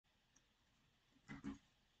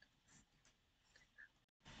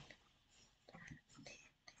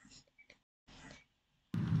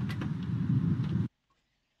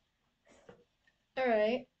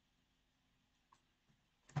Alright.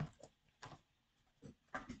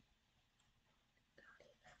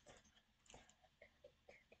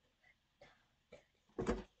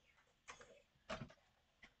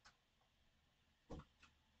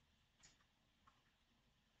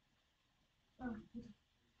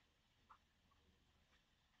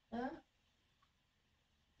 Huh?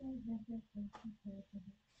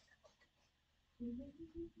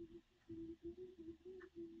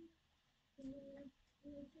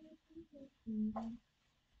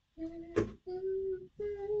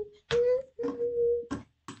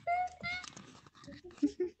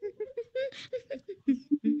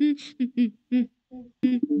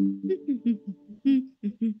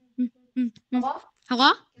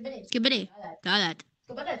 Hello? Skibidi. Toilet.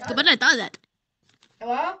 Skibidi toilet.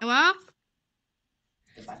 Hello? Hello?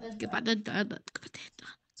 Skibidi Skibidi toilet.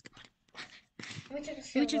 Let me check the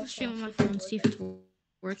Let me check the stream on my phone, see if it's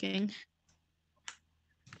working.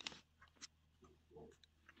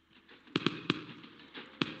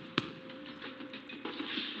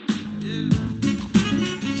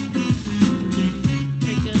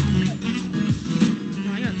 Okay, good. No,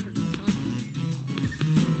 I gotta turn this on.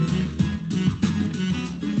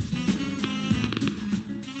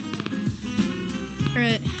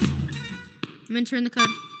 Alright. I'm entering the code.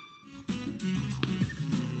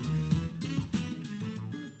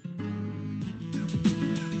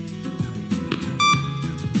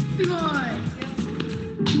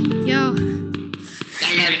 Yo.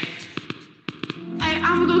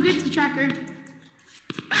 I'm gonna go get the tracker.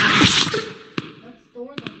 Let's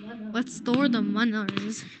store the Let's manners. store the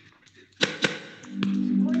munners.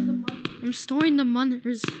 I'm storing the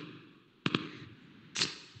munners.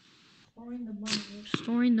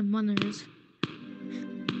 Storing the munners.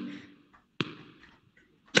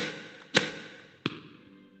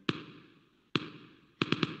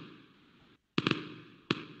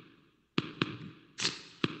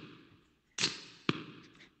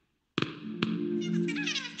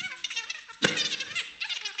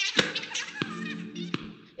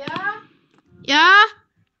 Yeah? Yeah?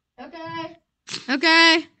 Okay.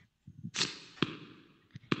 Okay.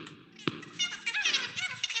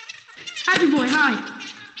 Happy boy, hi.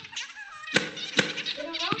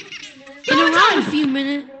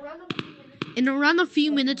 In around a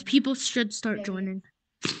few minutes, people should start joining.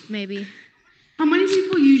 Maybe. How many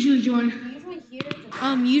people usually join?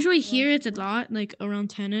 Usually here it's a lot, like around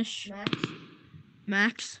 10ish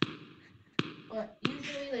max.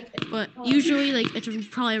 But usually like it's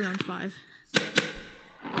probably around 5.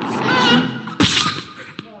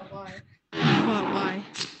 Why?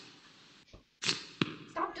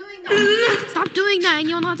 Stop doing that. Stop doing that and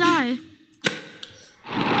you'll not die.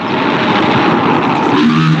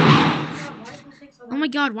 Oh my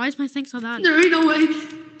god, why is my thing so bad? There ain't no way.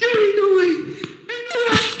 There ain't no way.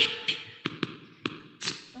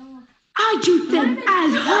 I shoot them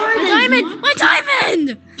as hard My as diamond! My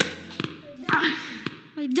diamond!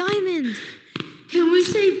 My diamond! Can we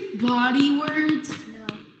say body words?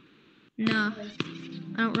 No.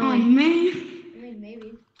 I don't Oh really. man.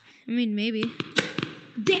 I mean, maybe.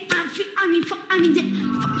 Maybe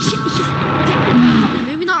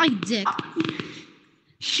Maybe not like dick.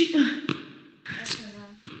 Shit.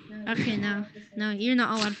 Okay, no. No, you're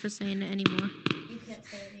not allowed for saying it anymore.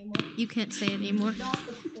 You can't say it anymore.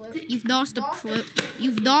 You've lost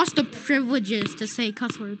the privileges to say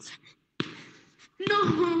cuss words. No.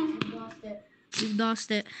 You've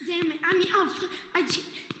lost it. Damn it.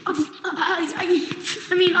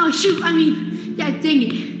 Yeah, dang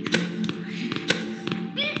it.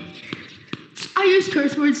 I use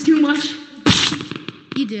curse words too much.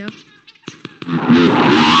 You do.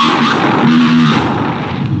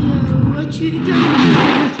 What you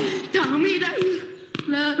done? Tell me that you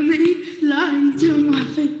love me, lying to my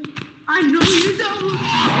face. I know you don't.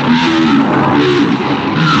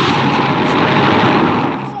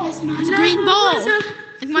 It's a green ball.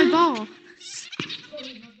 Like my ball.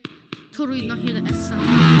 Totally not hear the S sound.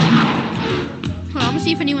 Hold on, I'm gonna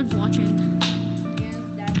see if anyone's watching.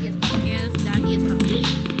 Yes, Daddy is happy.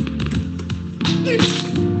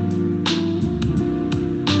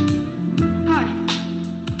 Hi.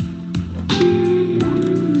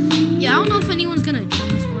 Yeah, I don't know if anyone's gonna join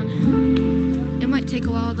this one. It might take a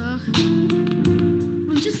while though.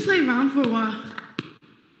 We'll just play around for a while.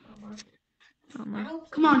 I don't know.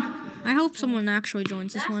 Come on. I hope someone actually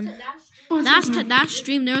joins this one. One second. That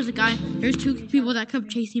stream, there was a guy. There's 2 people that kept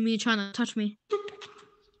chasing me and trying to touch me.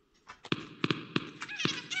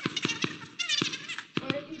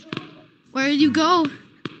 Where did you go? In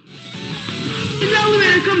the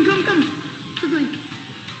elevator. Come. Quickly.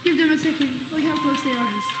 Give them a second. Look how close they are.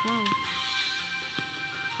 He's slow.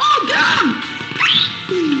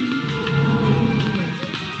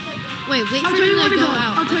 Wait, wait I'll for tell you him when to to go go.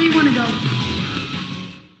 out. I'll tell you when to go.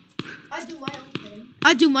 I do my own thing.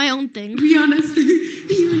 I do my own thing. Be honest. Be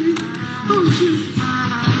honest. Oh shoot.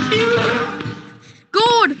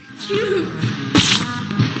 Gold! Shoot.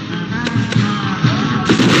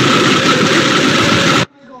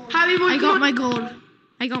 Happy boy, I got my gold.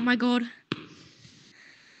 I got my gold. I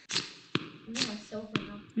need my silver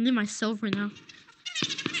now. I need my silver now.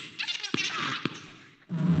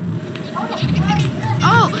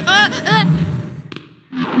 Oh!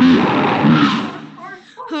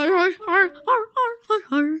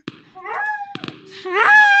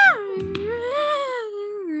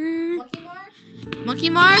 Lucky Monkey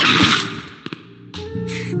Mark?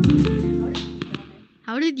 Mark?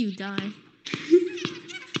 How did you die?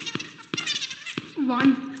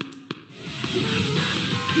 Run.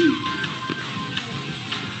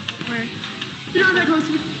 Where? They're not that close.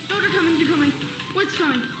 No, they're coming. They're coming. What's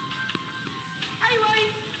coming? Hey,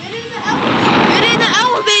 Ryan. Get in the elevator! Get in the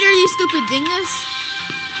elevator, you stupid dingus!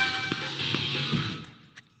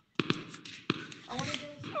 I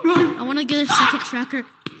Run. wanna get a I wanna get a second tracker.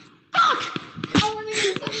 Fuck. I wanna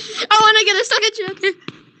get a second. I wanna get a second tracker.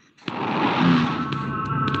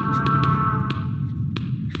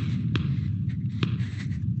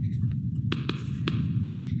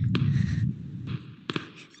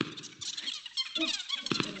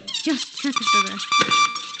 Just check it for this.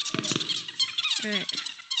 Alright.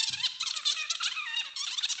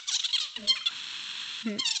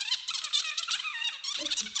 Alright.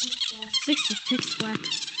 66 black.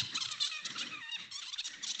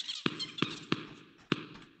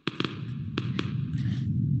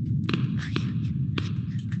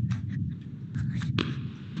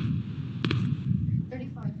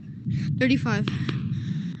 $35. 35.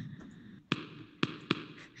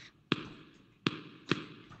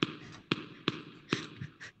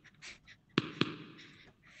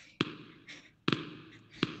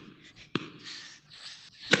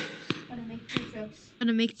 Gotta make 2 trips.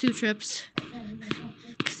 Gonna make 2 trips.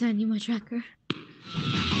 Cause I need my tracker.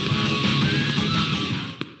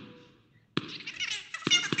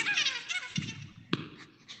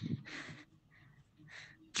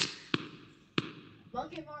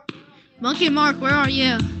 Monkey Mark, where are you? Monkey Mark, where are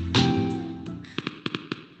you?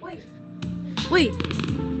 Wait.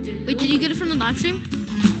 Wait, did you get it from the live stream?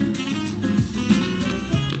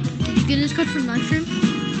 Did you get this code from live stream?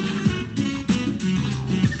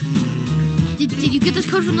 Did you get this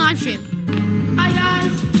code from the live stream? Hi,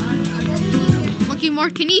 guys. Monkey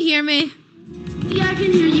Mark, can you hear me? Yeah, I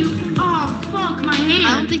can hear you. Oh, fuck, my hand.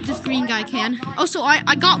 I don't think this green guy can. Oh, so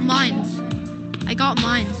I got mines. I got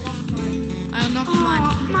mines. I unlocked mine.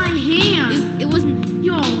 Oh, my hand. It wasn't.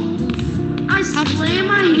 Yo, I slammed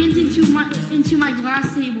my hands into my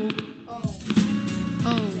glass table.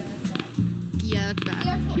 Oh. Yeah, that's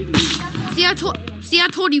bad. See, I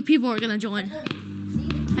told you people are gonna join.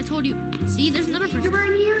 I told you. See, there's another You're person.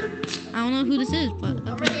 right here. I don't know who this is, but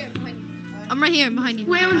I'm right here behind you. I'm right here behind you.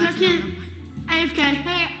 Wait 1 second. AFK.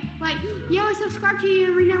 Hey, like, yo, I subscribe to you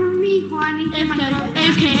and remember me.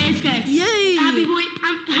 AFK. Yay! Happy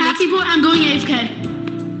boy, I'm going AFK.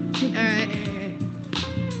 Alright.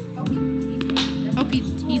 Oh,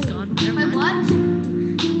 he's gone. Never Wait, mind.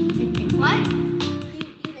 what?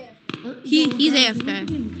 What? He's AFK.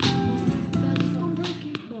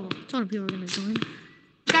 Told him people were gonna join.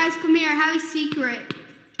 Guys, come here. I have a secret.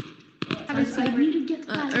 I need to get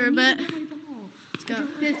Urbet. Let's go.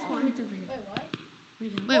 this one. Wait, what?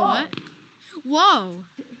 Wait, what? Whoa!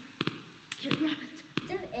 Is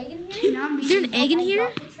there an egg in here? Is there an egg in here?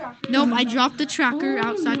 Drop the tracker. Nope, I dropped the tracker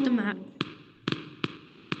outside the map.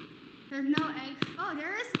 There's no eggs. Oh,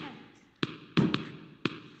 there is eggs.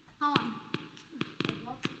 Hold on.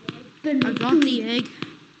 I dropped the egg.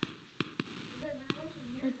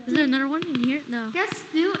 Is there another one in here? No. There's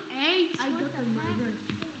still eggs. I got the mother.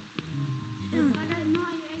 I got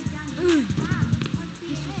my eggs down here.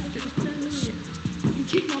 You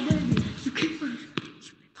kicked my baby.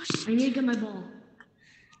 I need to get my ball.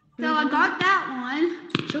 So I got that one.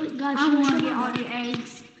 I want to get all the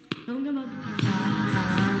eggs. Don't get my ball.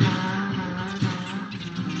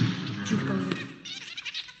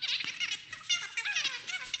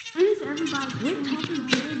 When is everybody? We're talking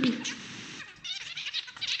baby.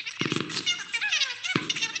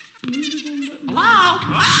 Wow!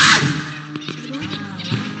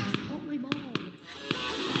 Oh my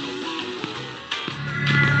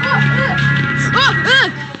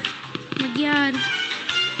god.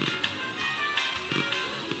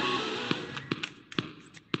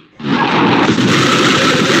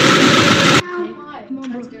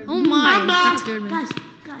 Oh my, that scared me.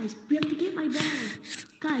 Guys,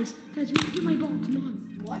 Guys, you get my ball. Come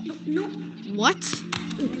on. What? No. What?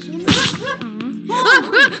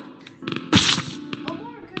 Oh, Mark,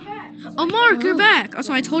 you're back. Oh, Mark, you're back.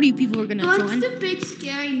 Also, I told you people were gonna What's join. the big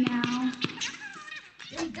scary now?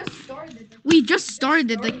 We just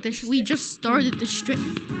started. We just started the strip.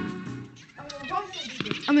 I mean, we're probably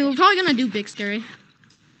gonna do I mean, we're probably gonna do Big Scary.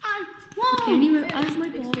 Whoa. Can't even. I have my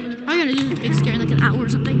ball. Probably gonna do Big Scary in like an hour or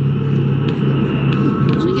something.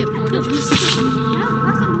 So we get bored of this. Yeah,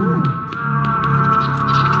 that's a rule.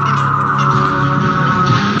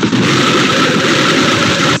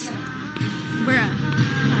 Bruh.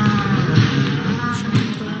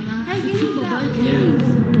 Hey, give me that.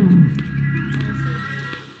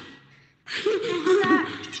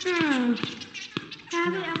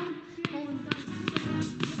 Have it out.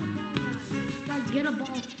 Guys, get a ball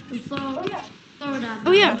and throw it at them.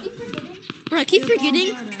 Oh yeah. Bro, I keep Get a ball and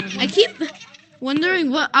forgetting. throw it at them. I keep wondering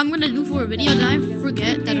what I'm gonna do for a video, and I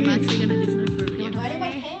forget that I'm actually gonna do it for a video. Why did my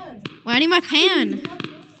hand? Why I need my pan?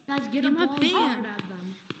 Guys, get a Get my ball and throw pan. it at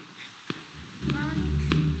them. I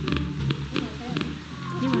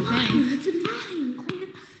need my pan.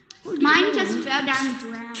 It's mine just fell down the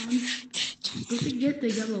ground. Let's get the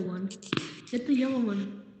yellow one. Get the yellow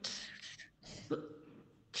one.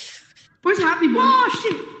 Where's Happy Boy? Oh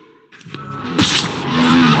shit!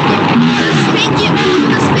 Spank you,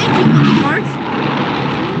 Mark.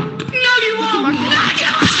 No, you won't!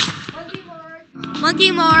 Monkey Mark.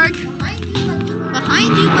 Monkey Mark.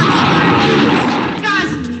 Behind you, Monkey Mark.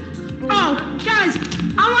 Guys! Oh, guys!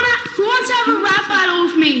 Who wants to have a rap battle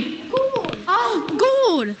with me? Cool. Oh!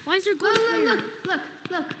 Gold. Why is there gold? Look,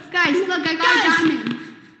 guys, look, I got a diamond.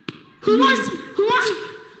 Who wants to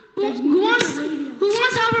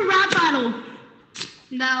have a rap battle?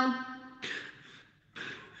 No.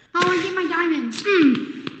 I want to get my diamond.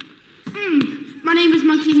 My name is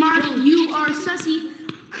Monkey Mark. You are Sussy.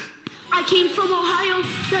 I came from Ohio.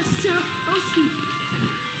 That's Sussy.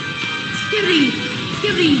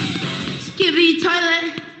 Skibidi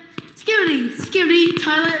toilet. Skibidi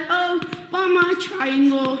toilet. Oh, on my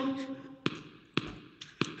triangle.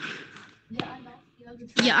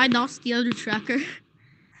 Yeah, I lost the other tracker.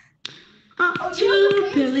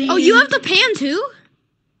 $2 billion. Oh, you have the pan too?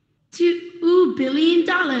 $2 billion.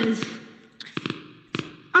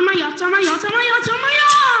 On my yacht.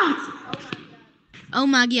 Oh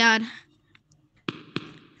my god.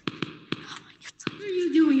 What are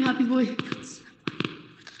you doing, Happy Boy?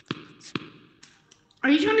 Are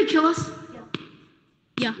you trying to kill us?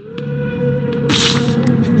 Yeah.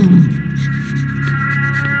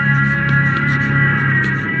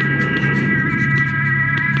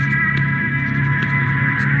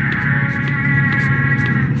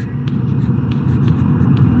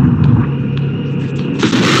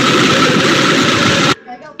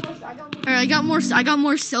 I got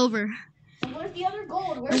more silver. And where's the other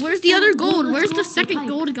gold? And where's the other gold? Let's Where's go the for second pipe.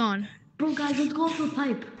 gold gone? Bro, guys, let's go for a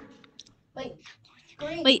pipe. Wait,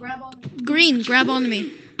 green, Wait. grab on. Green, grab onto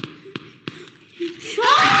me.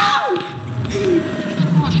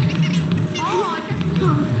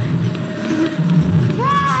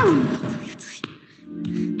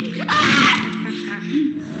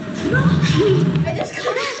 I just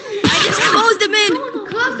got it. I just closed him in.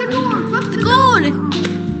 Close the door. Close the gold.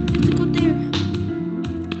 Go there.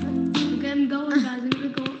 Okay, I'm going, guys. I'm gonna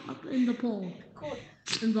go up in the pole. Cool.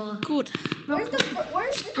 In the... Good. Where's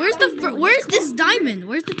This diamond?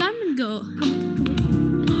 Where's the diamond go?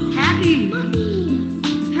 Happy.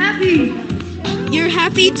 Happy. You're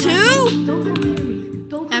happy too? Don't come near me.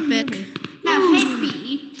 Don't come near Epic. me.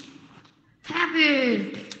 Happy.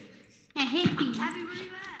 Happy. Happy. Happy, where you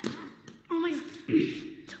at? Oh my god.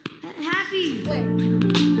 Happy.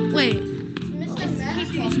 Wait. Mr. Max.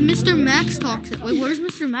 Mr. Max talks. Wait, where's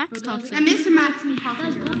Mr. Max talks? And Mr. Max me talking.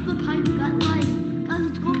 Guys, go up the pipe. Guys,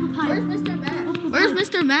 let's go up the pipe. Where's Mr. Max? Where's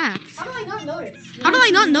Mr. Max? How do I not notice? How did I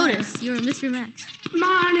not notice? You're Mr. Max.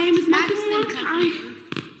 My name is Max.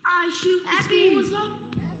 I shoot Happy. What's up?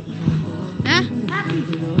 Eh? Happy.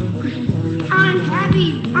 I'm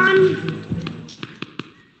happy.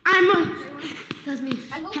 I'm a. That's me.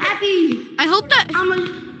 Happy. I hope that. I'm a.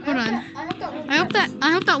 Hold on.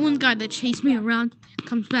 I hope that one guy that chased me around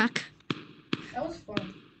comes back. That was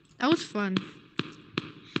fun. That was fun.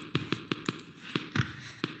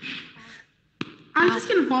 I'm just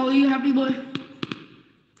gonna follow you, Happy Boy.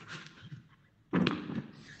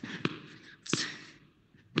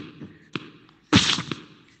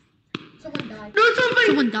 Someone died. Do something.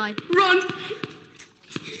 Someone died. Run.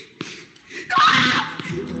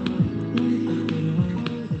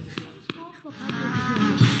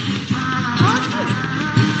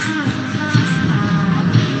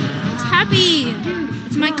 It's Happy.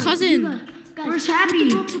 It's my my cousin. Where's Happy?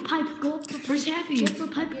 Go up the pipe. Go up the pipe. Where's Happy? Go up the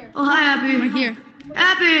pipe. Oh, hi, Happy. Right here.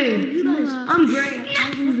 Happy. You guys. I'm great.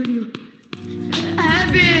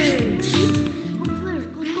 Happy. Go Claire.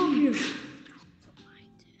 Go over here.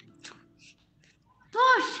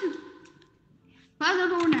 Oh, shoot. Close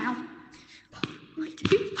the door now.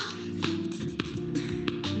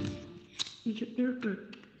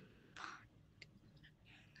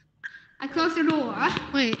 I closed the door.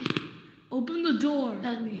 Wait. Open the door.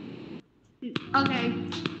 That's me. Okay.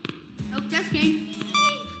 Oh, just kidding.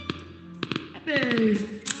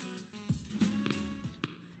 Happy.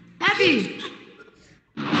 Happy.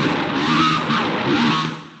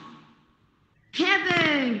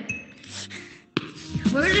 Happy.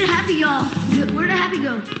 Where did Happy go? Where did Happy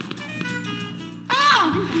go?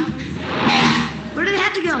 Oh! Where did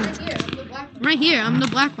Happy go? Right here, I'm the black one. Right here. I'm the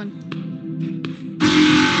black one.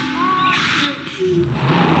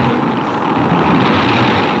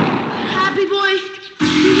 Happy boy,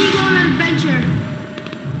 you need to go on an adventure.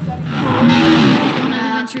 On an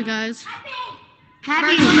adventure, guys.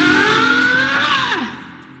 Happy.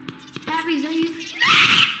 Happy, is that you?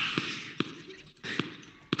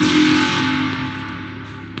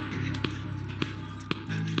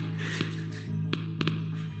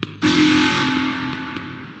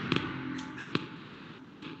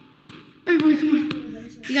 Everybody, come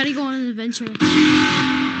on. You gotta go on an adventure.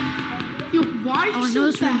 Yo, why are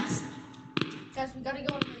you so fast? Guys, we gotta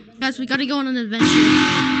go on an adventure. Guys, we gotta go on an adventure.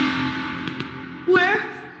 Where?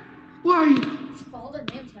 Where are you? Just follow the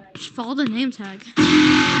name tag. Just follow the name tag.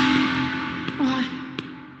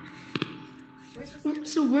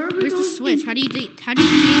 So where are we Where's going? the switch? How do you disable this?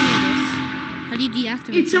 How do you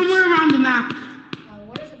deactivate It's this? somewhere around the map.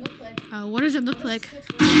 What does it look like? What does it look like? Switch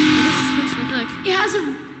What does the switch look like? It has a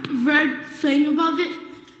red thing above it.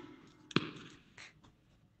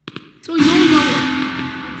 So you'll know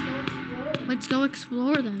it. Let's go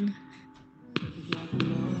explore then.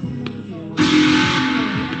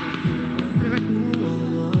 Whatever.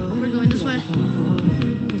 We're going this way.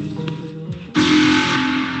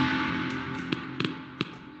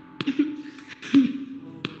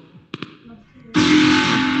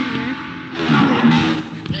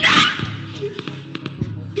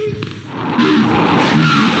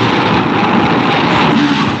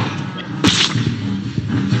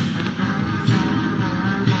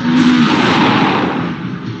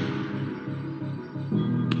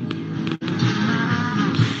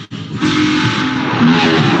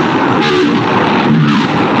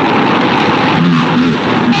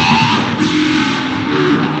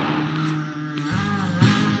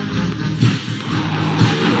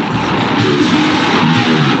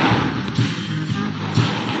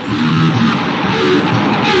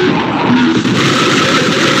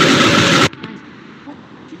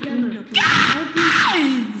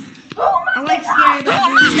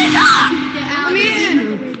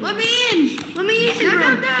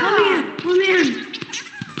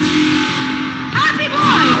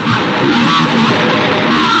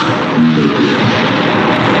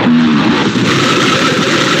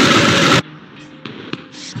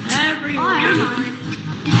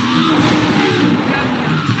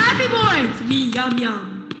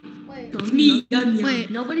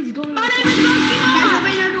 Nobody's going. My name is Monkey Mom.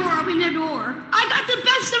 Open the door. Open the door. I got the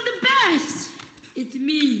best of the best. It's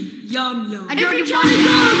me, Yum Yum. If you try to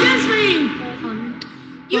go against me,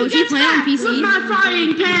 you is he get playing on back PC? with my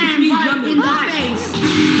frying pan right in the face.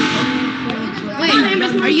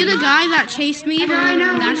 Wait, are you the guy that chased me from I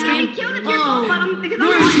know. that I stream? killed it, but I'm because I'm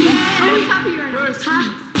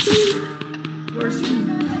Where's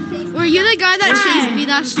he? Were you the guy that chased me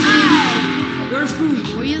that stream? Where's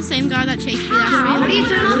who? Were you the same guy that chased me that What are stream? you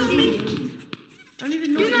telling me? I don't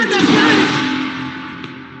even know. You're not that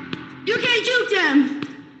good. You can't shoot them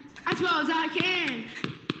as well as I can.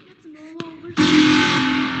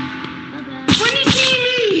 When you see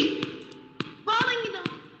me, falling in the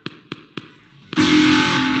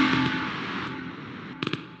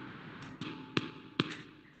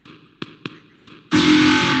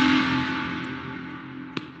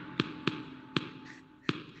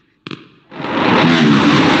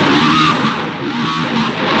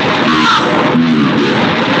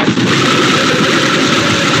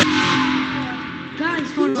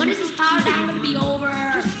When is this power down gonna be over?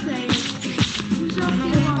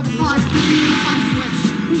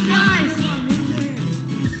 Guys,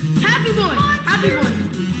 Happy Boy, Happy Boy.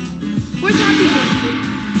 Where's Happy Boy?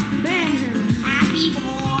 Happy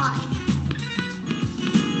boy.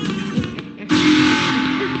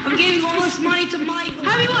 I'm giving all this money to Michael.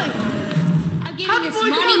 Happy Boy. I'm giving Happy this boy,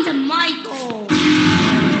 money come. to Michael.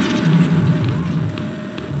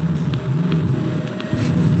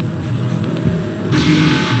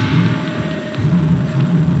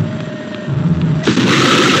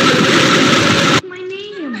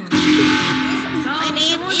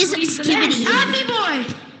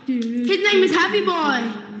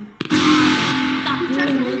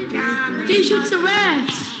 He shoots the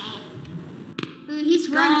rats. He's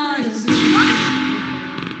running.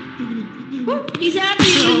 He's happy.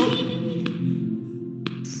 Oh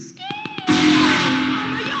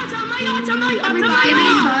my god.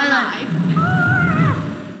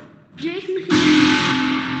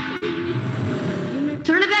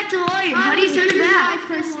 Turn it back to light. How do you turn it back?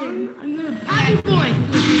 Happy boy.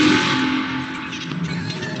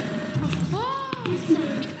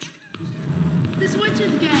 The switch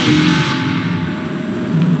is gay.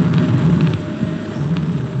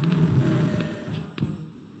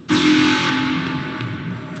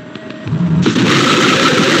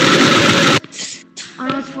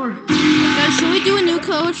 Guys, should we do a new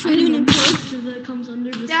code? Should we do a new code? That comes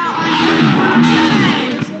under this.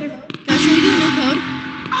 Guys, should we do a new code?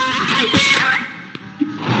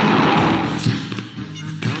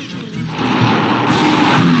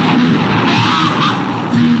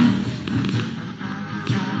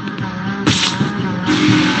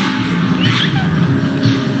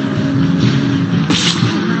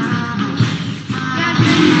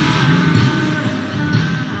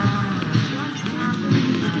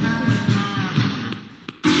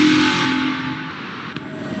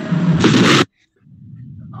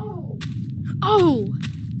 Oh!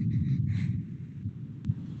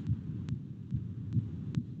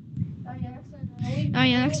 Oh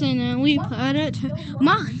yeah, accidentally put it.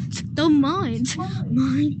 The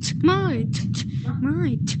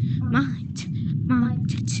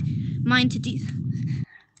mind to teeth.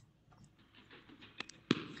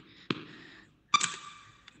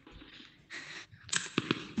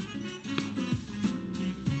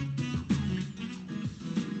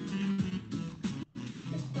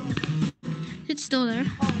 It's still there.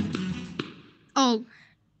 Oh.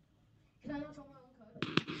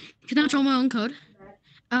 Can I control my own code?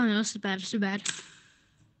 Oh no, this is bad. It's too bad.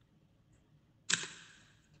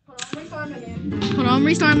 Hold on, I'm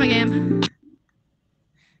restarting my game.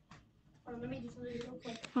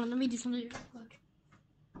 Hold on, let me do something real quick.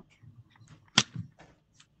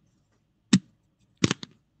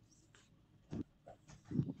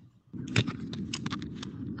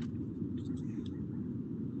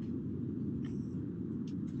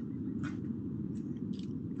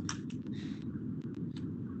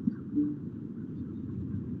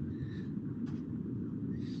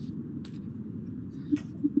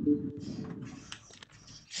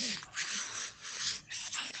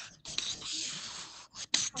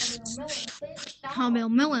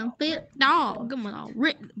 Melon, bit dog, come on,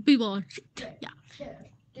 rich people,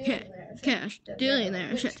 yeah, cash,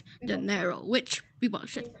 billionaire shit, dinero, rich people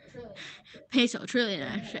shit, peso,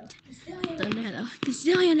 trillionaire shit, dinero,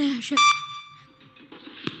 gazillionaire shit.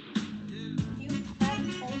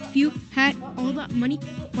 If you had all that money,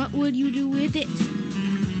 what would you do with it?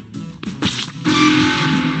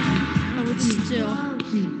 I would still.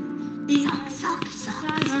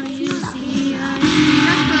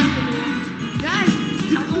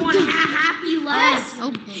 Happy life.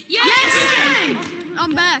 Oh. Yes!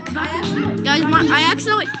 I'm back. Guys, I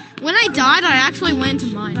accidentally, when I died, I actually went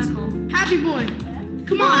into mine. Happy boy.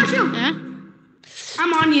 Come on. Yeah?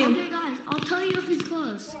 I'm on you. Okay, guys, I'll tell you if he's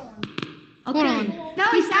close. Okay. Hold on. No,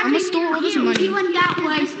 he's I'm gonna store all this money. He went that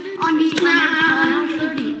way on the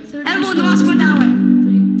 30. Everyone lost one that way.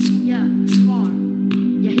 Yeah, he's far.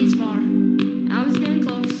 Yeah, he's far. Now he's getting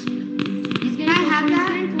close. He's getting close. Can I have that?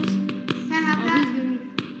 Can I have that?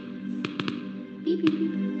 Beep, beep,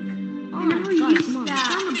 beep. Oh, no, guys, come on. Get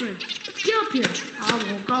on the bridge. Let's get up here. I will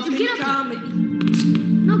go Get up here.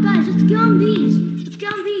 No, guys, let's get on these. Let's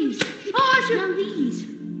get on these. Oh, let's get on these.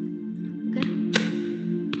 Okay.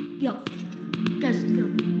 Yo. Guys, let's go.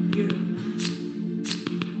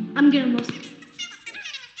 I'm getting lost.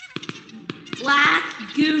 Black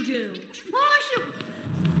goo goo. Oh, shoot.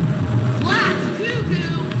 Black goo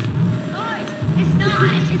goo.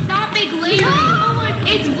 It's not Big Larry.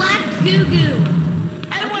 It's Black goo goo.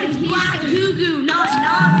 Everyone, it's Black goo goo. Not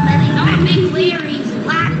Big Larry. It's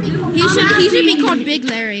Black goo goo. He should be called Big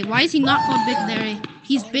Larry. Why is he not called Big Larry?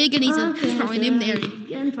 He's big and he's probably named Larry.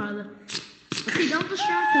 Get farther. Okay, don't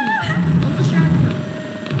distract him. Don't distract him.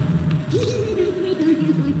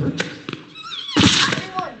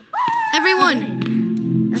 Everyone.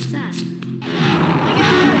 That's that.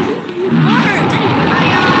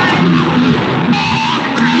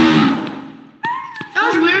 That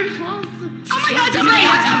was weird. Oh my god, oh my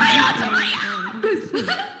god, oh my god, oh my god.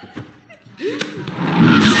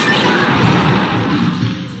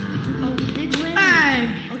 Oh, big win. Hey.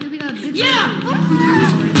 Okay, we got a big Yeah. win.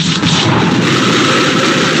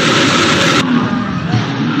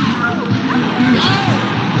 No.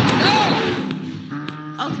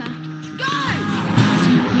 Okay. Guys.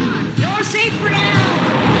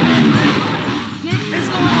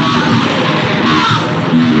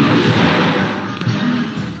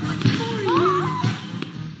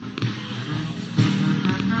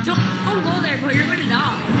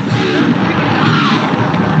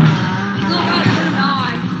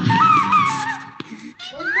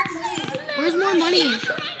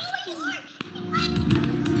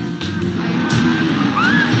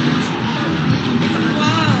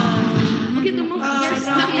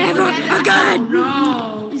 god!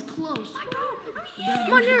 No. He's close.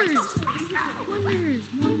 Wonders!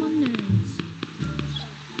 Wonders! More wonders!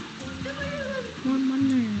 More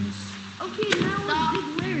wonders! Okay, now it's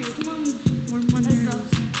Big Larry. Come on. More wonders!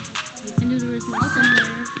 Into the ritual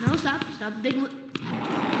somewhere. No, stop. Big.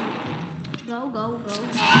 Go. I'm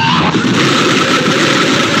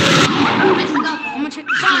gonna check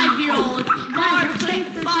the 5-year-old. Guys,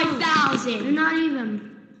 5,000. They're not even.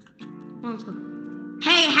 Come on, let's go.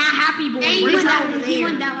 Hey, happy boy. Hey, Where's that over he there?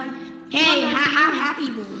 went that way. Hey, happy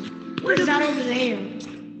boy. Where's that over there?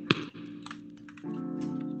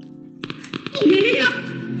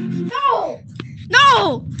 No!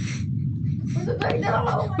 No! Where's the bag?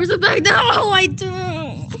 No! Where's the bag? No, I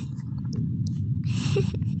don't.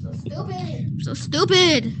 So stupid. So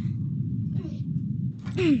stupid.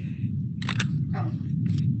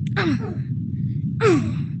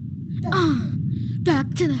 Back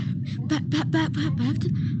to the back to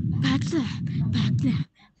the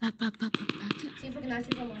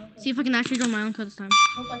See if I can actually draw my own code this time.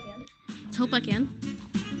 Hope I can. Let's hope I can.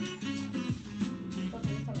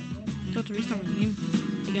 Don't restart my game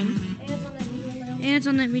again. And it's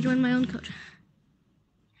on that rejoin my own code.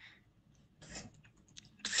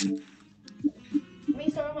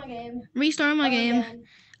 Restart my game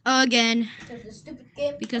again.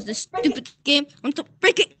 Because the stupid game wants to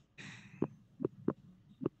break it.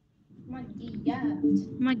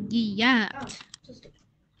 My yacht.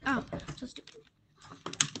 Oh, so stupid.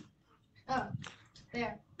 Oh,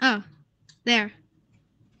 there. Oh, there.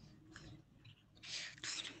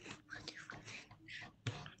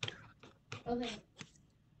 Okay.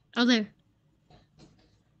 Oh, there.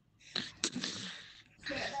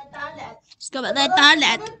 Skip the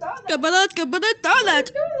toilet. Skip the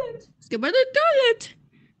toilet. Skip the toilet.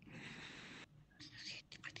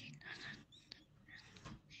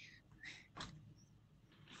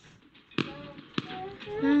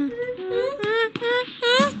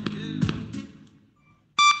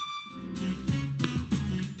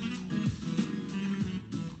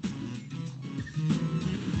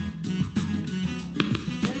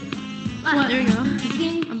 What? There you go.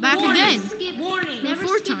 I'm back again. Warning. Never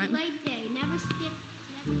fourth skip time. leg day. Never skip.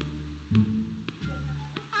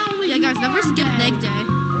 Yeah, guys, never skip leg day.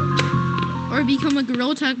 Or become a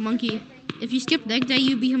gorilla tag monkey. If you skip leg day,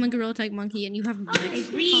 you become a gorilla tag monkey and you have legs.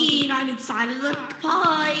 Green, I'm inside of the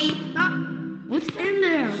pie. What's in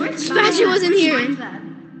there? Where's Statue was in here.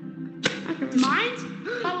 Mine's?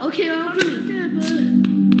 Okay, I'll do it.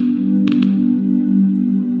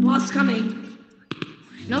 What's coming?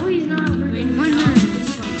 No, he's not. I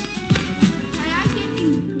get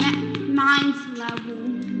mine's level.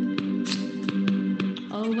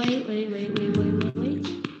 Oh, wait.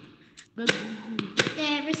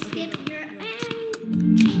 Never skip your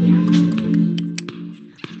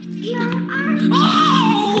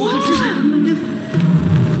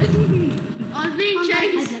I was being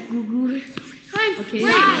chased. Okay.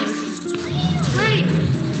 Wait.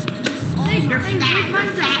 Where's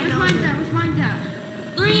mine at?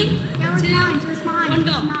 3, Yeah, where's 2, mine? Where's mine? 1,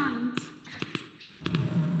 go.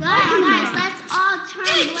 Guys, let's all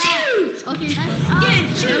turn left. Okay. Let's all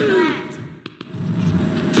turn left.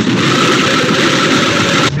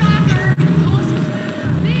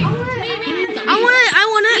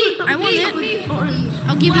 I want it.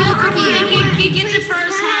 I'll give you a cookie. He gets it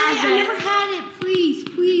first. I never had it.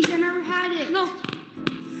 Please, I never had it. No,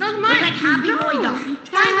 that's mine. Like happy boy dog.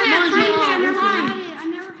 Frying pan, never had it. I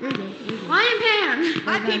never had it. Frying pan.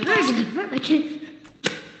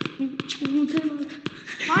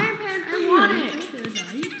 Frying pan, I want it.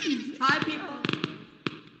 Hi, people.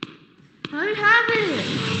 I have it.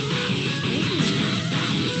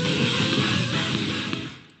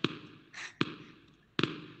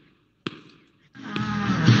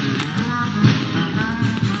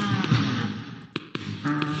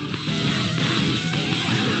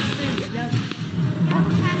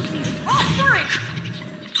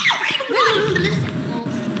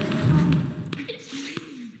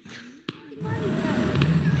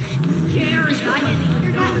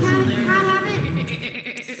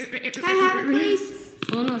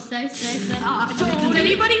 Does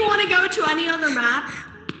anybody want to go to any other map?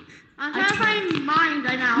 I'm trying to find mine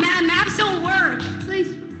right now. Maps don't work.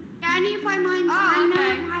 Please. Yeah, I need to find mine. Oh, I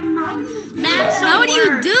okay. never had mine. Maps don't How do you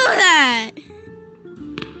work. do that?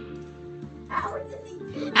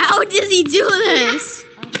 How does he do this?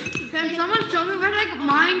 Can someone show me where like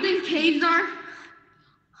mines and caves are?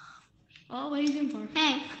 Oh, what are you doing for?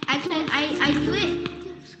 Hey, I do it.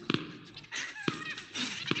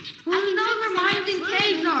 I know where mines and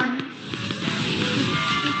caves are.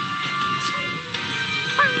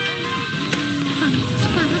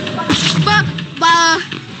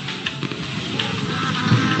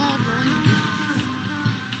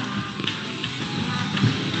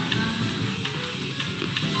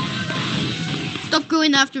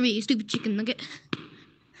 going after me, you stupid chicken nugget.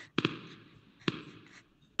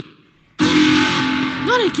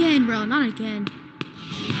 Not again, bro. Not again.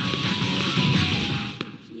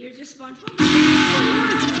 You're just SpongeBob.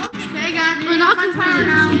 Hey guys, We're not my power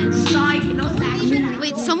now. Psych, no action.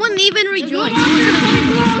 Wait, someone even rejoined. The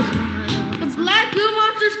black goo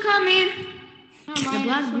monster's coming. The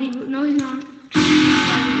black goo? No, he's not.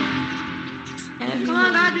 Come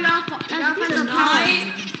on, guys, we gotta find the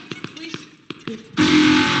power.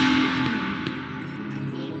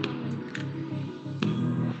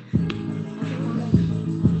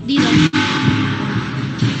 These are.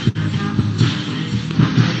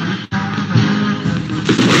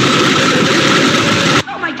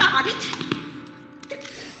 Oh my god.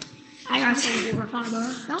 I got something over fiber.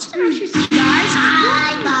 Guys,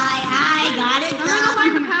 I got it. I'm gonna go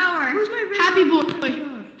find the power. Happy boy.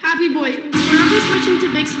 Happy boy. We're not be switching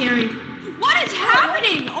to Big Scary. What is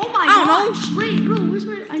happening? Oh my I don't know. gosh. Wait, bro, where's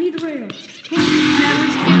my? I need the radar.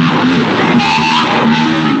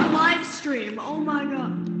 Live stream. Oh my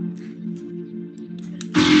god.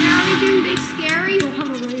 Are we doing Big Scary?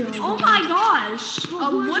 Oh my gosh.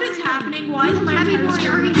 What is happening? Why is my Happy boy,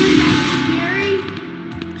 entire are we screen- doing Big Scary?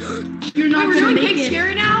 You're not We're gonna doing make Big it.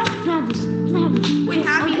 Scary now? Wait,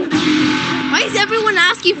 happy. Why is everyone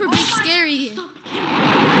asking for Big Scary?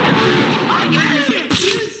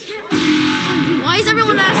 Why is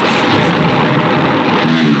everyone asking?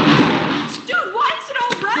 Dude, why is it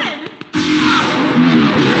all red?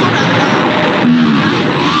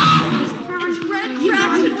 Red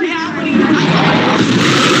tracks in reality.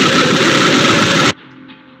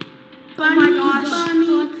 Oh my gosh.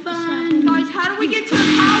 Guys, how do we get to the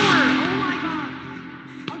power? Oh my god.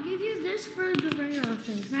 I'll give you this for the radar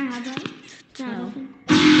thing. Can I have that? No.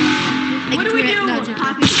 What do we do? No,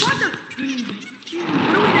 Happy. What the? What do we do?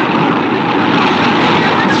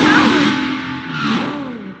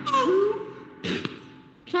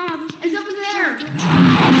 It's over there.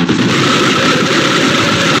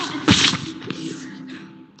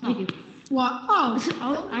 What?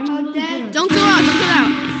 Oh, I'm dead. Don't go out. Don't go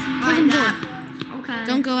out. Close the door. Okay.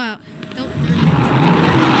 Don't go out. Don't.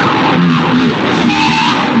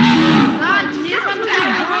 God, this one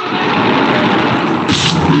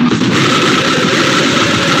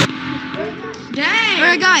Dang.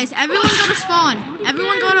 Alright, guys. Everyone go to spawn.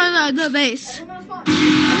 Everyone go to the base. Everyone's fine.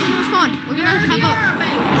 Everyone go to spawn. We're gonna have a.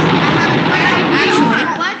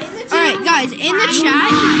 Alright, guys. In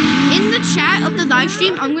the chat of the live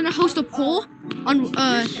stream, I'm gonna host a poll on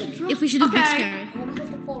if we should do Big Scary.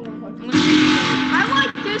 I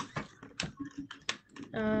like this.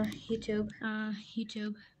 YouTube.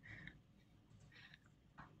 YouTube.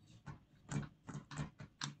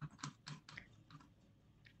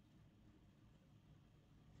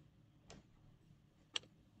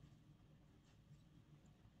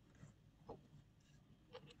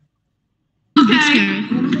 Okay.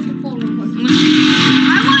 I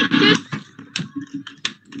like this.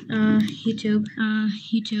 YouTube.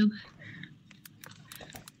 YouTube.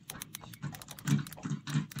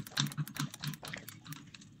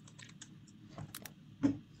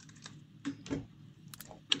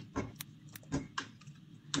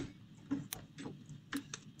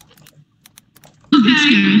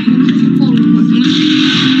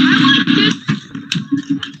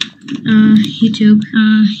 YouTube.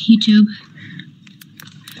 YouTube.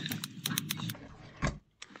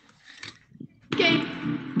 Okay.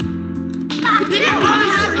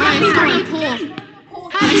 Alright, starting a poll.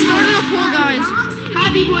 I started a poll, guys.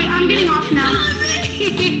 Happy boy, I'm getting off now.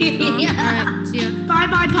 Alright, see ya. Bye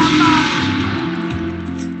bye, Papa.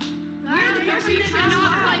 You're the person that should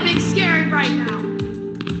not play Big Scary right now.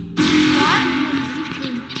 What?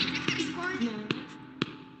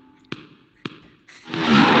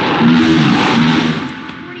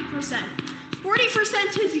 40%.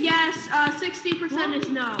 40% is yes, 60% is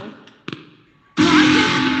no.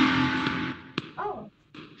 Oh.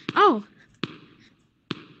 Oh.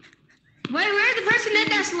 Wait, where's the person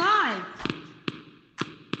that's live?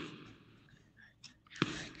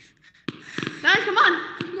 Guys, come on.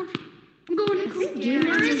 I'm going to cook.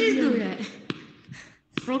 Where is this dude at?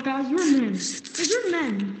 Bro, guys, you're men. You're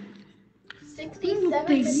men.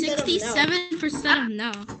 67% of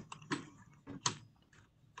no.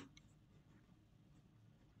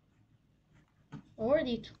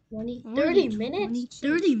 Already 30 minutes?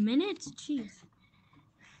 30 minutes? Jeez.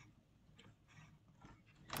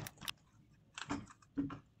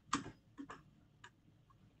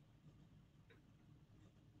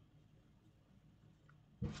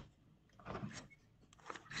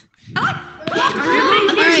 Alright,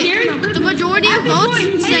 The majority of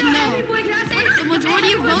votes said no. Boy, can I say The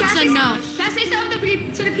majority of votes said no. Can I say something?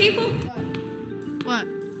 to the people? What?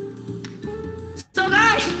 So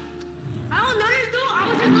guys, I don't know this dude. I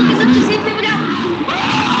was just looking up to see people that move.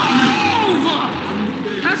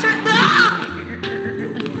 That's right. Come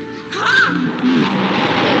on.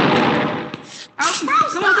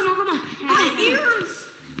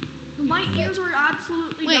 My ears are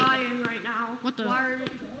absolutely dying right now. What the?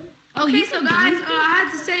 Oh, okay, so guys, I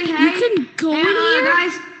had to say hey. You can go in here?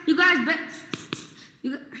 Guys, you guys,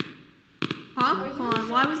 hold on.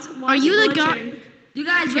 Why Are you was the it guy? glitching? You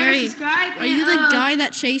guys better Jerry, subscribe. Are you the guy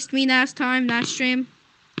that chased me last stream?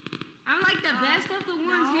 I'm like the best of the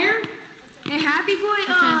ones here. And Happy Boy,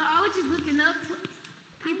 I was just looking up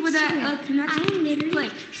people that connect play.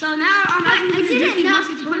 So now I'm like,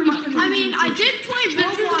 I mean, I did play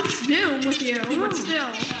Roblox Doom with you, but still.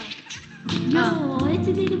 No, it's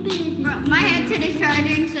a little bit. My headset is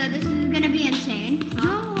charging, so this is gonna be insane.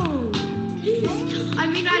 No. I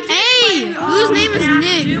mean, Hey, whose name is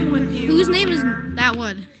Nick? Whose name is that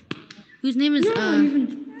one? Whose name is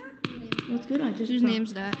That's good. I just. Whose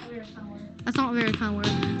name's that? That's not a very kind word.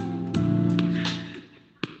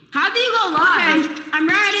 How do you go live? Okay, I'm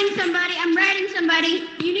writing somebody.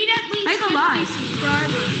 You need at least How you go live? 50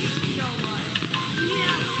 subscribers.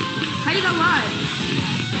 How you go live?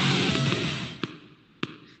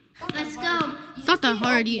 Let's go. It's not that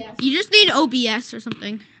hard. You just need OBS or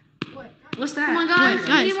something. What's that? Come on, guys. Wait,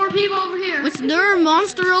 guys. We need more people over here. What's there a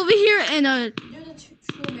monster over here and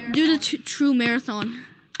do the true marathon?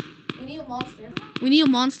 We need a monster. We need a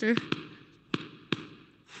monster.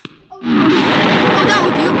 Oh, that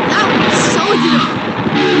would be so good.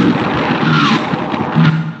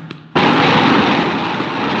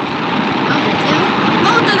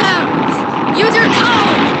 Both of them. Use your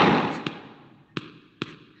cone.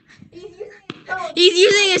 He's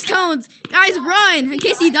using his cones. Guys, run in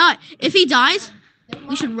case he dies. If he dies,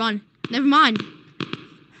 we should run. Never mind.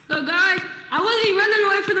 So guys, I wasn't running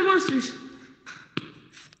away from the monsters.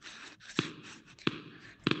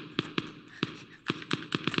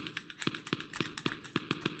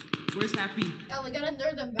 Where's Happy? Oh, we gotta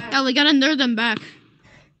nerd them back. Oh, we gotta nerd them back.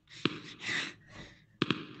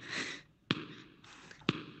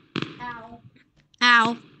 Ow.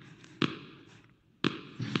 Ow.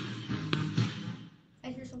 I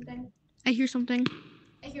hear something. I hear something.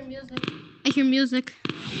 I hear music. I hear music.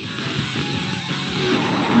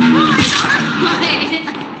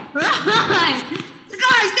 Right!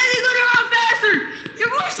 Guys, he's gonna run faster!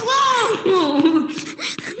 You're more slow!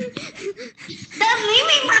 Stop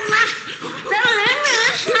leaving, Mama! Stop leaving!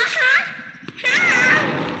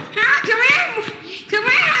 Come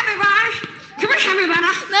here, everybody! Come here,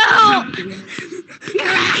 everybody! No!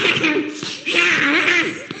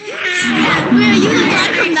 Wait, are you the guy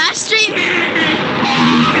from that stream?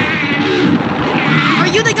 Are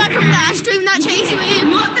you the guy from that stream that chased me?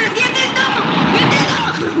 What the? Get this dog! Get this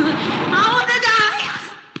dog! I want to die!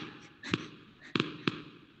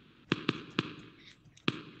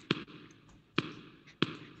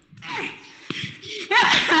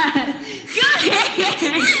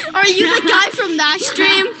 Are you the guy from that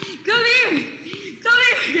stream? Come here! Come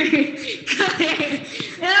here! Come here!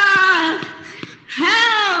 Ah!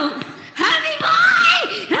 Help! Happy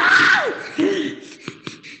boy! Help!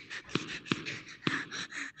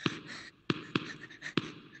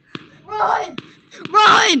 Run!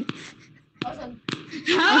 Run! Listen,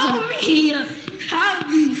 Help me! Help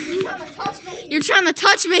me! he's trying to touch me. You're trying to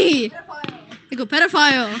touch me. Pedophile. You go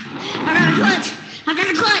pedophile. I got a clutch! I got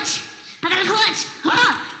a clutch! I got a clutch!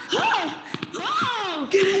 Ah! Oh! Oh!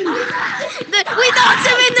 We knocked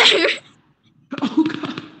him in there. Oh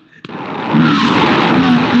god!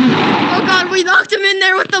 Oh god, we knocked him in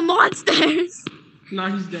there with the monsters. Nah,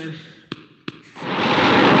 he's dead.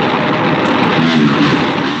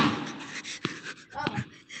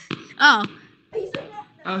 Oh.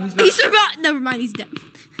 Oh, he's He survived. Never mind, he's dead.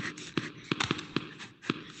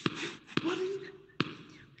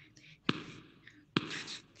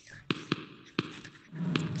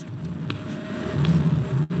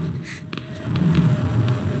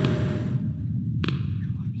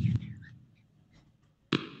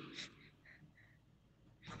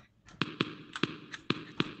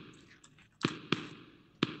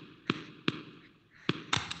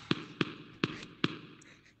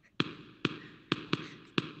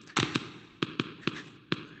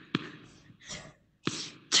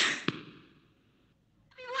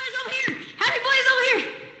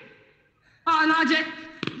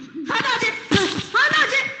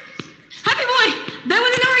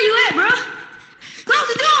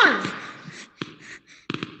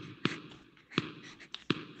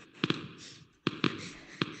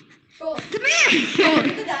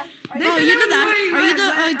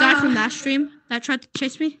 a guy from that stream that tried to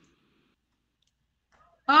chase me?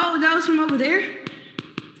 Oh, that was from over there?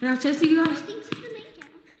 And I was testing you guys?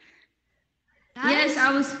 Yes,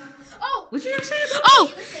 I was. Oh! What you gonna say about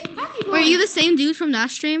Oh! Happy Were you the same dude from that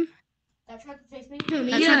stream? That tried to chase me?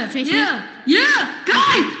 That tried to chase me? Yeah!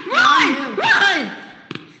 Guys! Run! Run!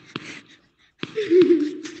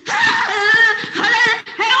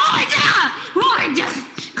 Hey, Orange!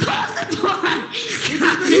 Close the door!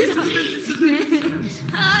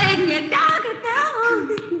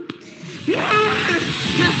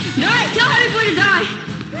 Alright, tell everybody to die!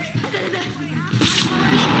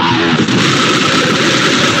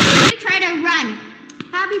 Try to run.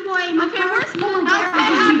 Happy boy, my first one.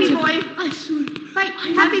 Happy boy. I swear. Right,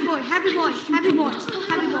 happy boy, happy boy, happy boy,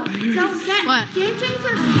 happy boy. So get What? dancing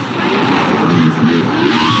for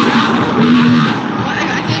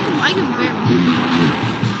I can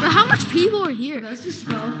barely. But how much people are here? Let's just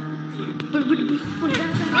go.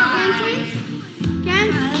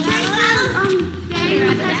 dancing.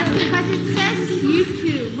 Because it says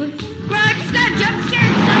YouTube. Bro, I just got jump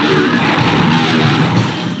scared.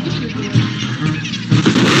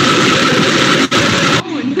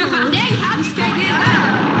 Dang, how scared get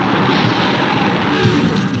that?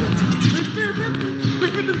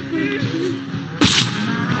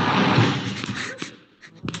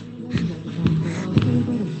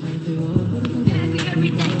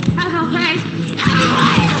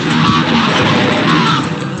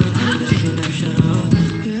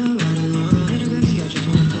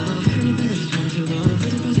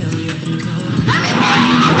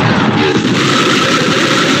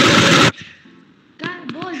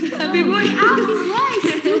 Happy boy. Happy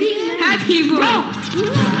boy.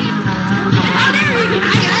 How dare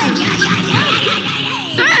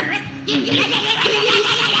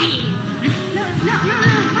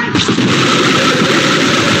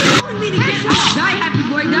Die, happy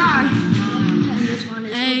boy, die.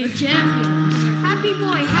 Hey, Happy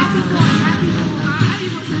boy, happy boy, happy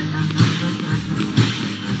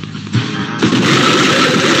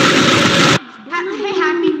Hey,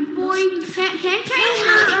 happy boy.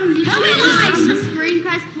 Can screen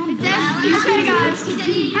because it says okay, guys.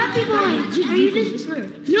 Happy boy. Are you just No.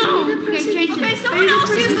 okay? Change Okay, it. someone else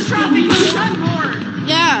use the trophy. You've done more.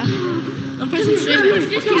 yeah. I'm pressing streaming.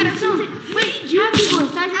 Just get it. Wait, happy boy.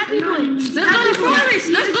 That's happy boy. Let's go to forest.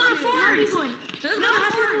 Let's go to forest. Happy boy. Let's go to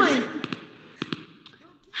forest.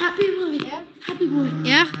 Happy boy. Yeah. Happy boy.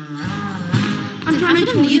 Yeah. I'm trying to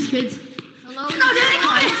tell these kids. Hello?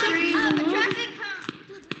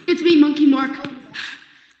 It's me, Monkey Mark.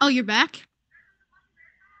 Oh, you're back?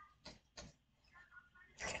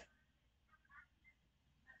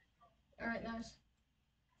 Alright, nice.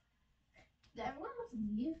 Did everyone else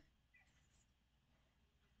leave?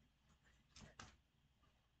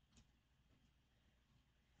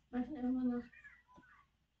 Why didn't everyone else?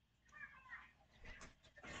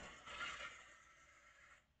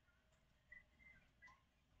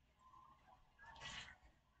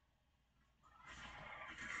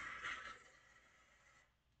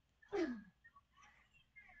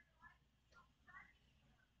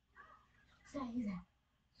 Say that.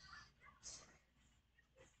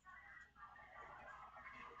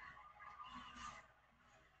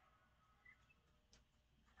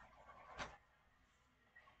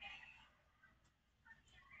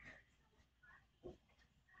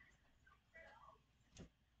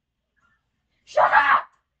 Shut up!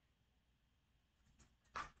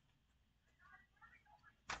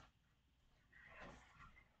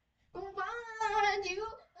 Combine you.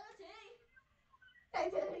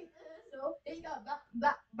 So he got back.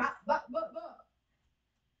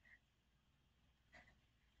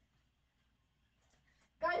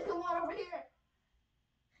 Guys, come on over here.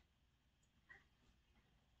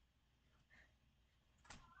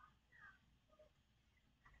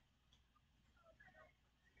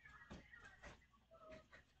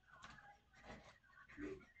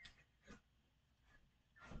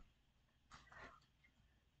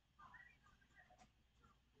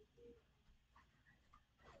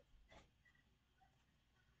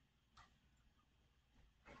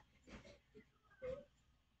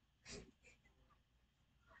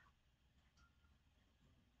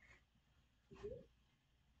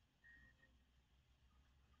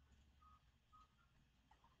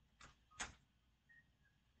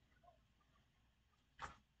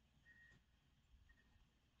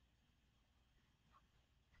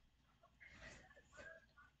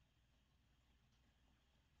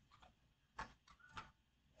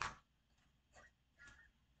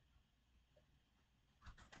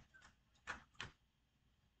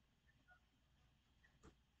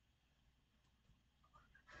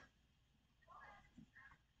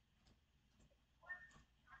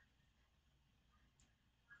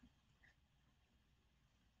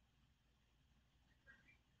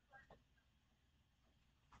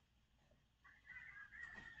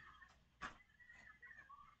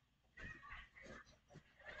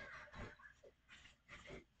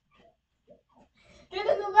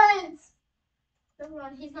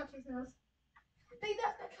 on, he's not chasing us. They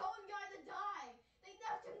left the cone guy to die. They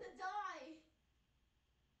left him to die.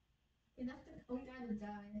 They left the cone guy to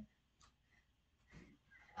die.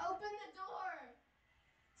 Open the door.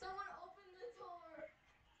 Someone open the door.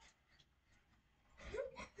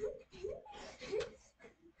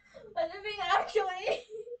 Let me actually.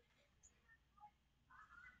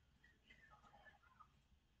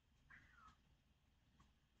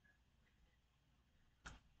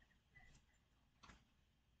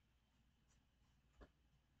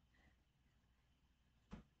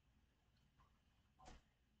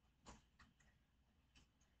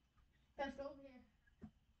 Let's go over here.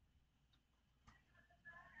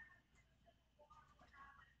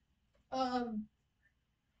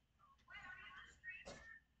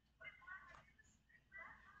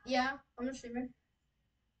 Yeah, I'm a streamer.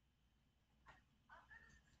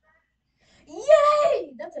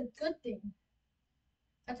 Yay! That's a good thing.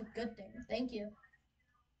 That's a good thing. Thank you.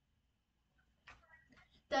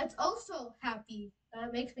 That's also happy.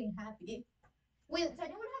 That makes me happy. Wait, does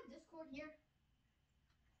anyone have Discord here?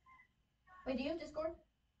 Wait, do you have Discord?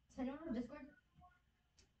 Does anyone have Discord?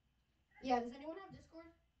 Yeah, does anyone have Discord?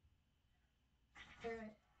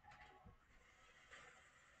 Alright.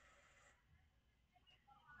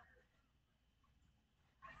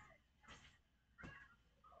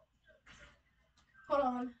 Hold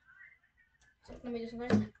on. So, let me just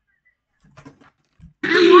learn.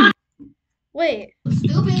 Wait.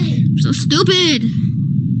 Stupid. So stupid.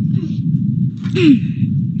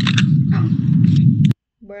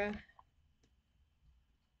 Bruh.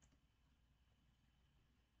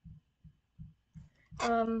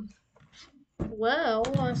 Well,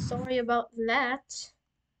 sorry about that.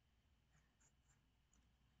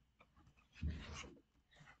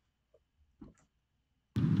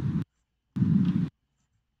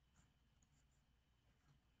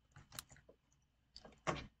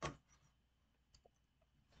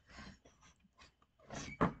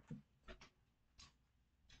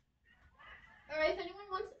 Alright, if anyone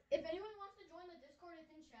wants to join the Discord, it's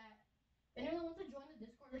in chat. If anyone wants to join the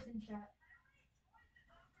Discord, it's in chat.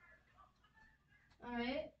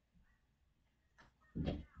 Alright.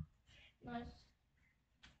 Nice.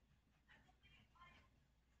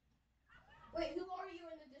 Wait, who are you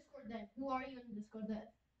in the Discord then? Who are you in the Discord then?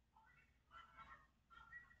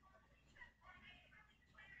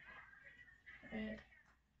 Alright.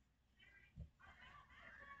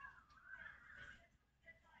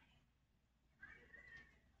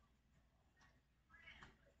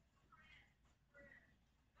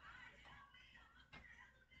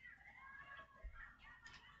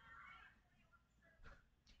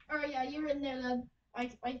 Alright, yeah, you're in there then. I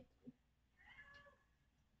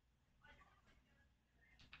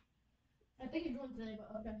think you joined today,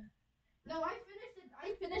 but okay. No, I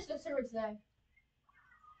finished the server today.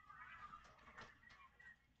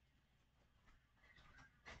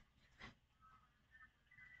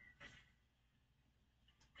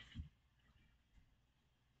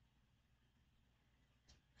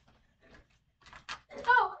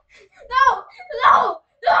 No! No! No!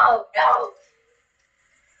 No! No!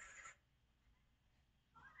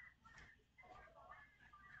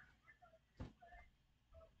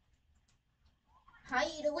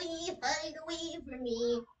 Hide away from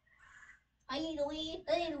me. Hide away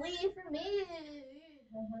from me. Hide away from me.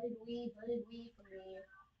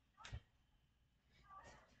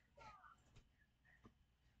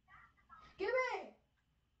 Give me!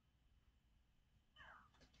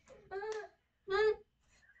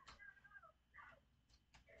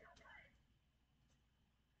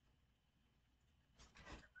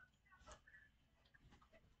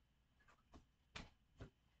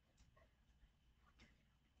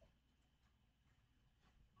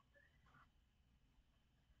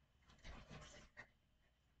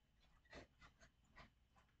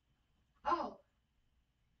 Oh.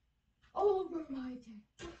 Over my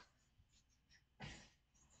dead.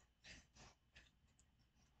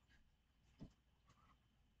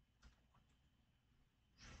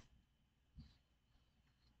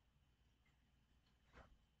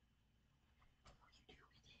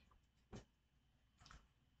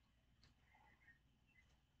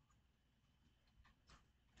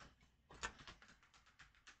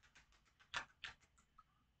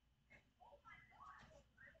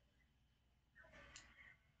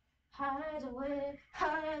 Hide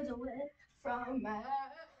away from my.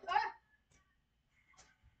 Ah!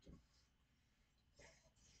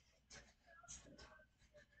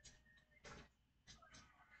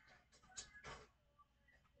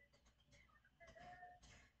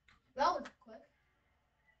 That was quick.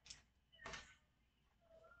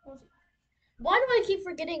 Why do I keep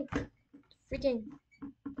forgetting freaking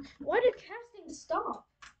Why did casting stop?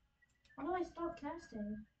 Why do I stop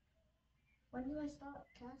casting? Why did I stop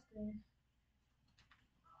casting?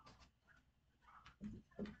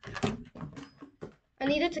 I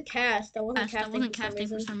needed to cast. I wasn't casting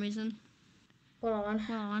for some reason. Hold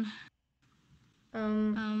on.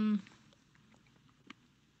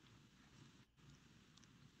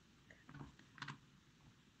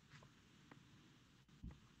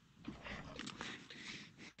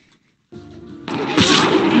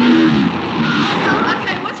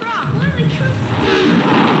 Okay, what's wrong?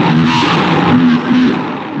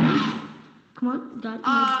 Come on, God.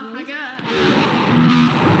 I guess.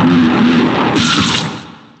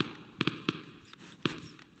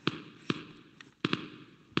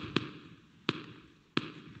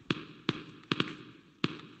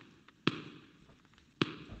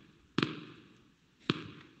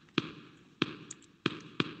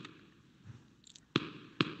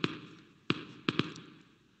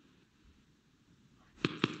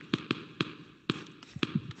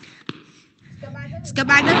 Let's go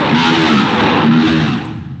back.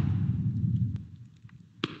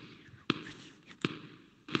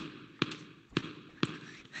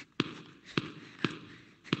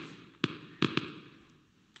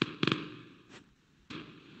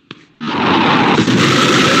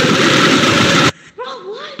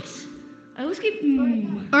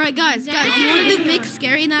 Alright, guys, you want to do Big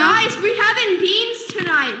Scary now? Guys, we having beans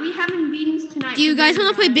tonight. Do you guys want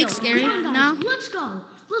to play Big Scary now? Let's go.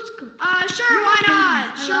 Sure, why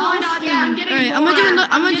not? Yeah, I'm getting Alright, bored.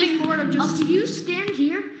 I'm getting bored of just. If you stand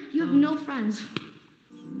here, you have no friends.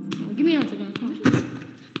 Give me another guy.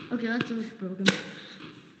 Okay, that's broken.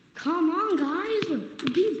 Come on, guys.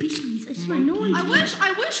 Be bees. I swear, no one. I wish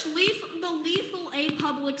the Lethal A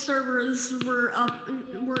public servers were up,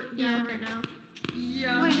 down right now.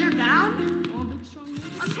 Yeah. Wait, they're down?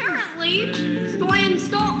 Apparently,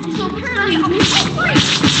 so apparently,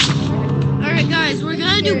 Alright, guys, we're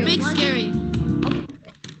gonna do Big Scary.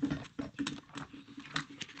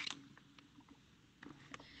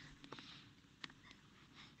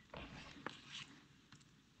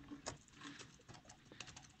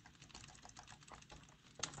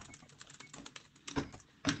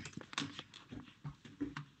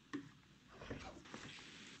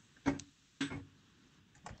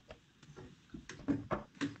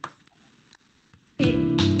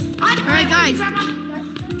 Alright,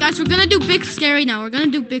 guys, we're gonna do Big Scary now. We're gonna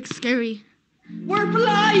do Big Scary. we're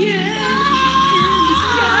flying.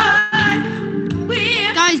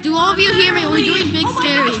 Guys, do all of you hear me? We're doing Big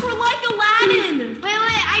Scary. Oh my gosh, we're like Aladdin. Wait,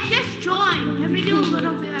 I just joined. Let me do a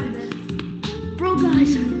little bit of this. Bro,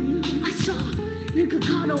 guys, I saw the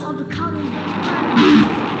avocado.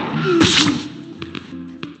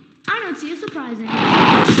 I don't see it surprising.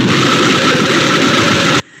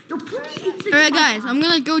 Alright, guys, I'm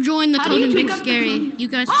gonna go join the How do code you in Big pick up the Scary. phone? You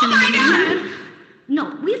guys Oh can my hear me. god.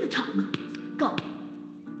 No, we have to talk. Go.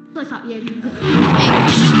 I thought, yeah, you go.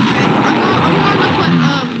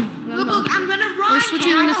 I'm gonna run. We're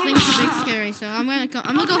switching on this thing to Big Scary, so I'm gonna go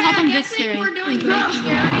hop on Big Scary. We're doing Big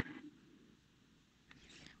Scary.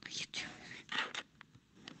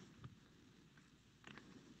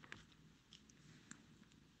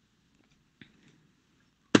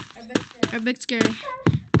 Or Big Scary.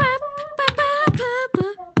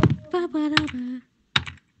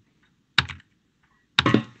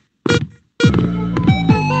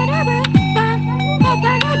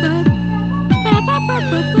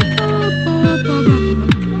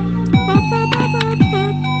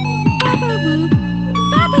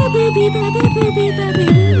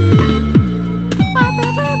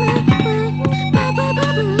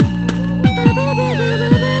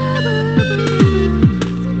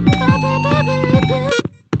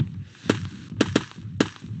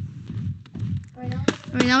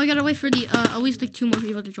 Alright, now we gotta wait for the at least like 2 more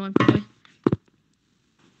people to join, probably.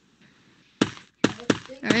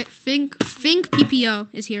 Alright, Fink PPO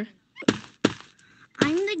is here.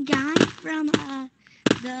 I'm the guy from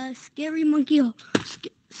the Scary Monkey,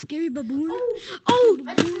 Scary Baboon. Oh,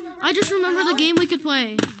 I just remember the game we could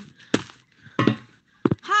play.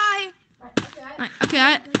 Hi. Okay,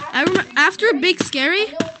 I remember after Big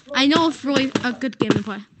Scary, I know it's really a good game to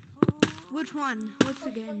play. Which one? What's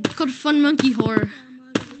the game? It's called Fun Monkey Horror.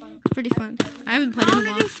 Pretty fun. I haven't played it in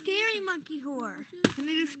a while. Scary Monkey Horror. Can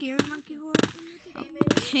we do Scary Monkey Horror?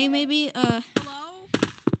 Okay, maybe Hello?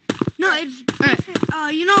 No, it's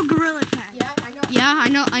Alright. you know Gorilla Tag. Yeah, I know.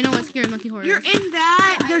 Yeah, I know what Scary Monkey Horror You're is. in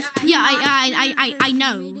that. There's Yeah, I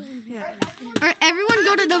know. yeah. Alright, everyone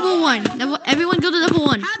go to level 1. Everyone go to level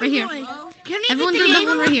 1. Right here. Can Everyone go to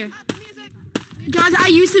level 1 right here. Guys, I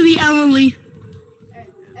used to be Emily.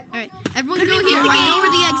 Alright, everyone go here. I know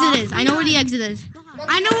where the exit is. I know where the exit is.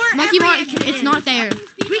 I know where Monkey every Bar, exit it's is. not there.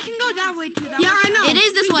 We can go that way too. Yeah, I know. It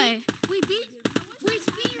is this way. We speed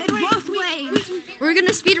both ways. We're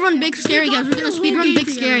gonna speed run Big Scary, guys. We're gonna speed run Big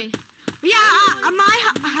Scary. Yeah,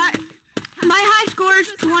 my high score is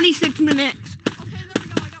 26 minutes.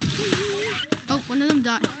 Oh, one of them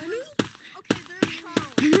died.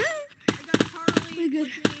 We're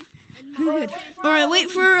good. We're good. Alright,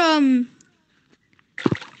 wait for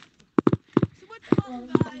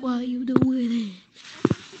What you do with it?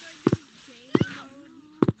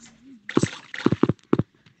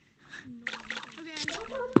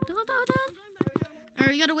 Alright,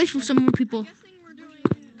 we gotta wait for some more people.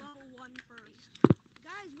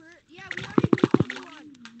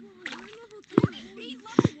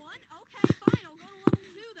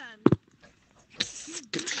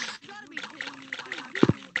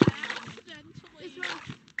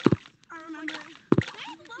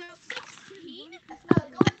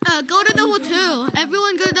 Go to level 2.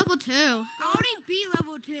 Everyone go to level 2. I already beat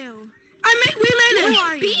level 2. We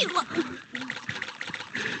landed. Look.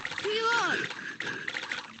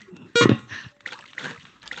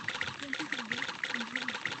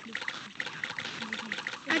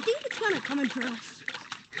 I think it's kind of coming for us.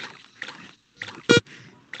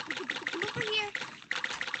 Come over here.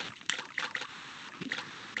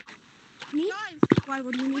 Me? Guys, Why?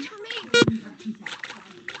 What do you wait need? for me.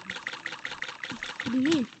 What do you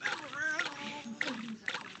mean?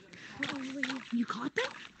 You caught them?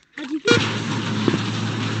 How'd you get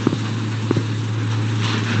them?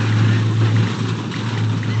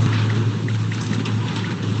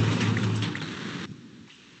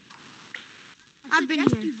 I've been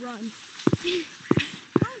here. You run.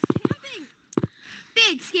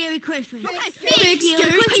 Big scary Christmas. Okay, Big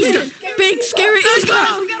Scary Easter. Big Scary Easter.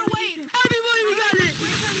 We gotta wait. Everybody, we got it.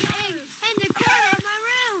 In the corner of my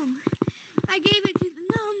room. I gave it to the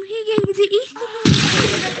gnome. He gave it to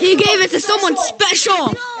Easter. He gave it to someone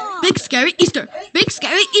special. Big Scary Easter. Big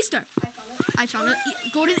Scary Easter. I found a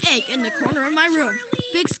golden egg in the corner of my room.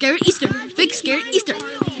 Big Scary Easter. Big Scary Easter.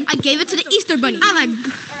 I gave it to the Easter bunny.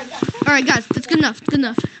 Alright, guys, that's good enough. Good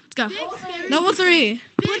enough. Let's go. Level 3.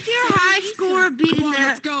 What's your high score beating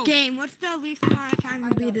Let's the go. game? What's the least amount of time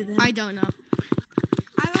you beat it in? I don't know.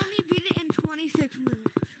 I only beat it in 26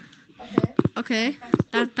 minutes. Okay.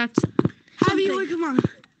 That's. Happy boy, come on.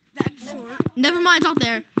 That's short. Never mind. It's not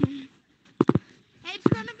there. It's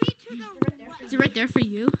gonna be to the left. Is it right there for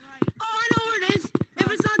you? Oh, I know where it is.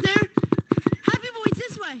 If it's not there, Happy boy, it's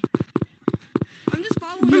this way. I'm just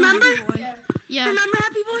following you. Remember? Happy boy. Yeah. Remember,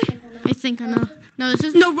 Happy boy? I think I know. No, this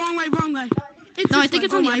is. No, wrong way, wrong way. No, I think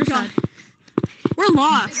it's on the other side. We're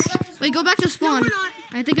lost. Wait, go back to No, spawn. we're not.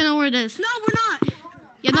 I think I know where it is. No, we're not.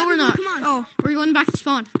 Yeah, no, we're not. Come on. Oh, We're going back to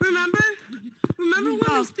spawn. Remember when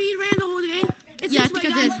we speed ran the whole game? It's Yeah, I this think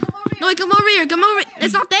way, I guys. did. No, wait, come over here. Come over.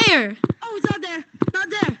 It's not there. Oh, it's not there. Not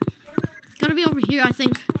there. It's gotta be over here, I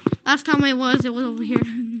think. Last time it was over here.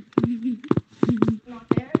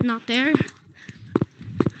 Not there.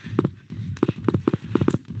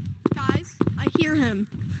 Guys, I hear him.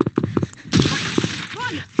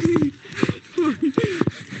 Run.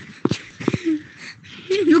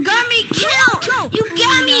 you got me killed! Go. You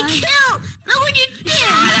got me killed! Look what you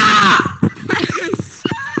did!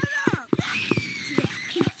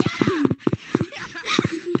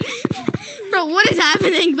 Bro, what is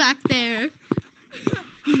happening back there?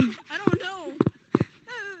 I don't know.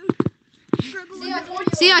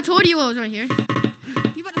 See, I told you what was right here.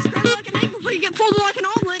 You better scramble like an egg before you get folded like an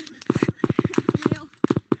omelet.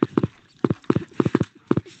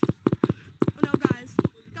 Oh no, guys.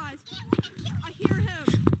 Guys, I hear him.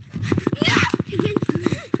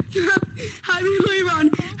 Happy boy,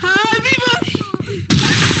 run. Happy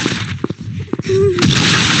boy.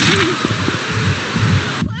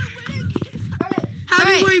 Happy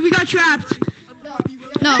Alright. boy, we got trapped.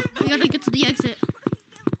 No, we gotta get to the exit.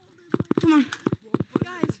 Come on.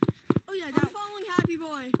 Guys. Oh yeah, I'm following Happy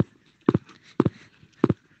Boy.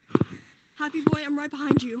 Happy Boy, I'm right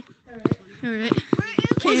behind you. Alright.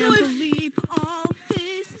 Can't believe all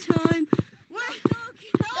this time.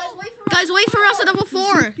 Guys, wait for us at level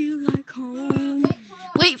 4. Feel like home.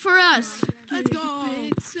 Wait for us. Let's go.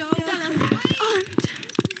 It's so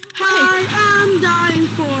Hi, I'm dying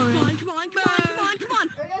for it. Come on.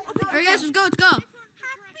 Alright, guys, let's go.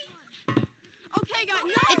 Okay, guys.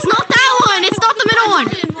 No. It's not that one. It's not the middle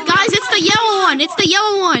one. Guys, it's the yellow one. It's the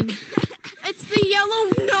yellow one. It's the yellow.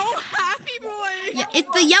 No, Happy Boy. Yeah, it's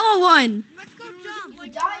the yellow one. Let's go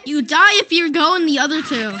jump. You die if you go in the other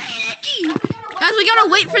two. Guys, we gotta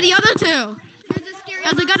wait for the other two.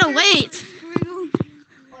 Guys, we gotta wait.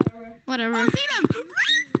 Whatever. See them.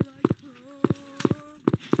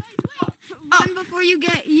 before you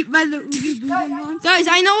get eat by the Oogie Boogie monster. Guys,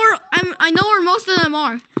 I know where most of them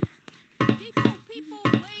are. People,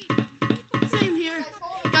 wait. Same here.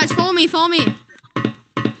 Guys, follow me.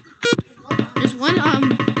 There's one.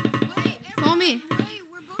 Wait, Follow me. Wait,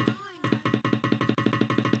 we're behind.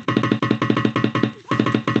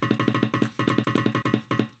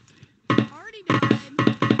 Already died.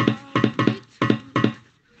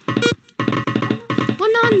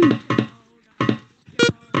 One on.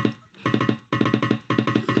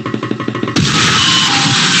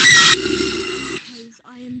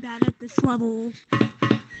 I am bad at this level.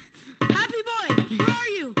 Happy boy, where are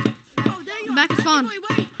you? Oh, there you are. Back to spawn. Happy boy,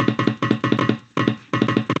 wait.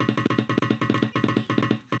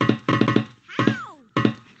 How?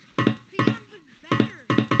 PM was better.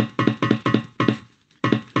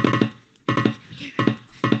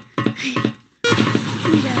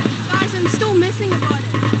 Guys, I'm still missing a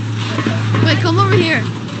button. Wait, come over here.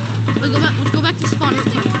 Let's go back to spawn.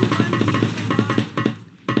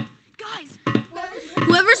 Guys,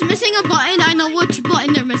 Whoever's missing a button, I know which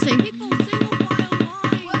button they're missing. people, single file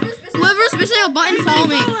line. Whoever's missing a button, follow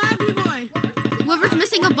me. Follow Happy boy. Whoever's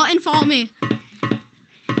missing a button, follow me.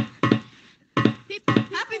 People,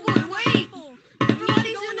 Happy boy, wait.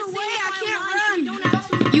 Everybody's in the way. I can't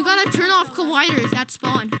run. You gotta turn off colliders at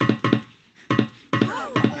spawn.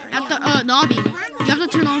 At the lobby. You have to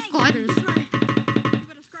turn off colliders.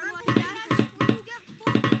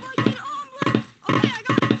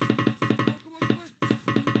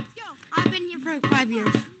 I've been here for 5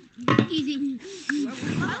 years. Easy.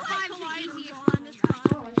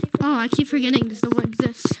 Oh, I keep forgetting this still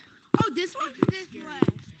exists. Oh, this one? This way.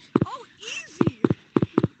 Oh, easy.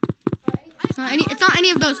 It's not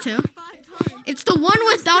any of those two. It's the one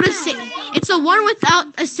without a It's the one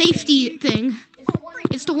without a safety thing.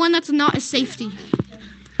 It's the one that's not a safety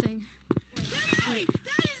thing. Timmy!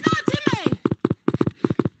 That is not Timmy!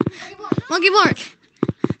 Monkey Mark.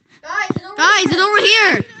 Guys, it's over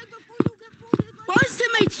here. Why is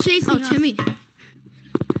Timmy chasing us? Oh, Timmy.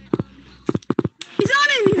 He's not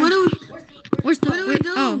in here. Where's the? What do we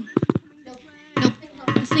do? Oh, nope.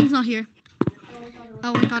 This thing's not here.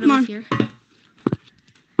 Oh, I thought it Come on. was here.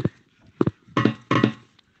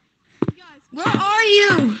 Where are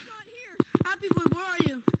you? Happy boy, where are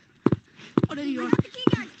you? Oh, there you are. Okay,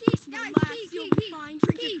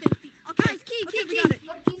 we got it.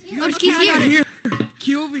 Oh, the key's here.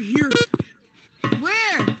 Key over here.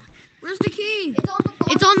 Where? Where's the key?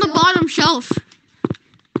 It's on the bottom shelf.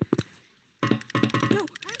 No.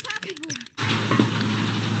 Where's Happy boy?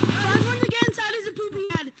 Guys, once again, inside is a poopy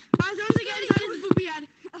head. Guys, once again, inside is a poopy head.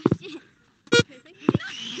 Oh, shit.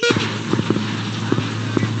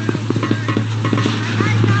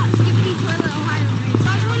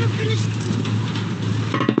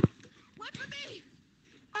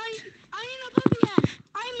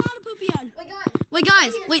 Wait,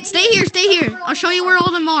 guys. Wait, stay here. I'll show you where all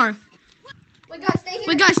of them are. Wait,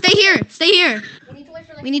 guys, stay here.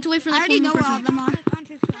 We need to wait for the I already know person. where all of them are.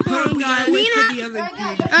 Hold on, guys. Wait for the other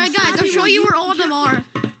kid. Alright, guys, I'll show you where all of them are.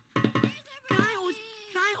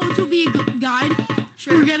 Can I also be a guide?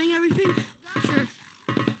 Sure. For getting everything? Sure.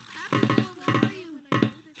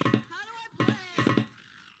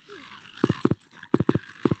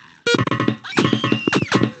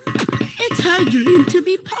 It's her dream to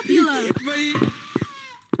be popular. Wait.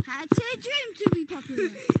 It's her dream to be popular.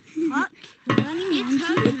 What? It's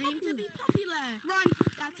her dream to be popular. Run.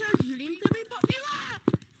 That's her dream to be popular.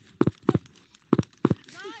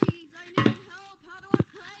 Guys, I need help. How do I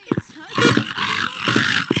play? It's her dream to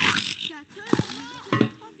be popular. That's her dream to be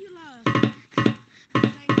popular.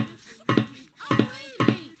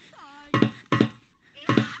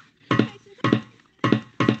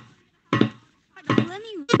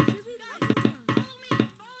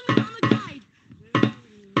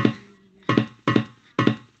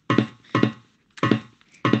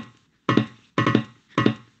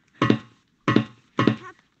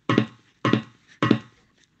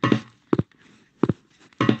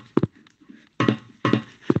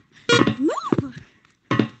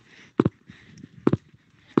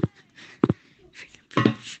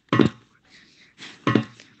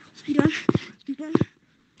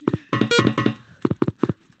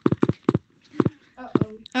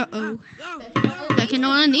 Uh-oh. Second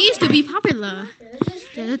one needs to be popular.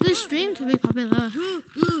 Get this stream to be popular.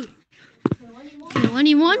 Kill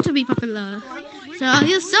anyone to be popular. Sell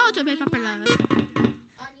your soul to be popular.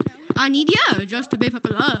 I need you just to be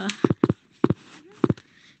popular.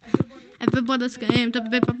 Everybody's game to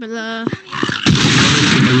be popular.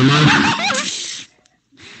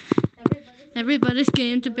 Everybody's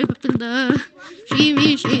game to be popular. She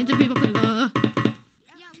to be popular.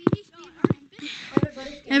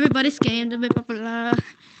 Everybody's game to be popular.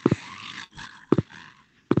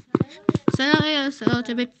 Sell yourself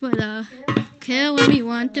to be popular. Kill when we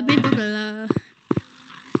want to be popular.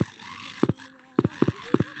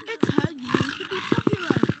 It's her dream to be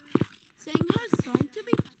popular. Sing her song to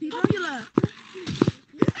be popular.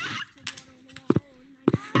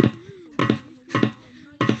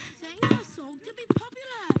 Sing her song to be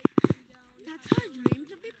popular. That's her dream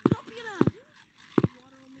to be popular.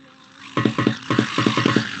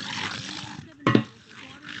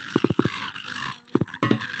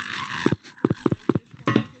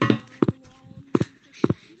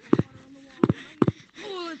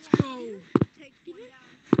 Oh, let's go.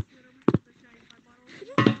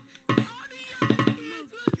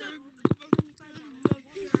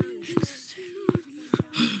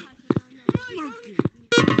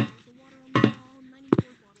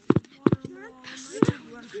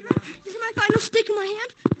 This is my final stick in my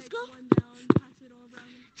hand. Let's go.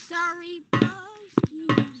 Sorry,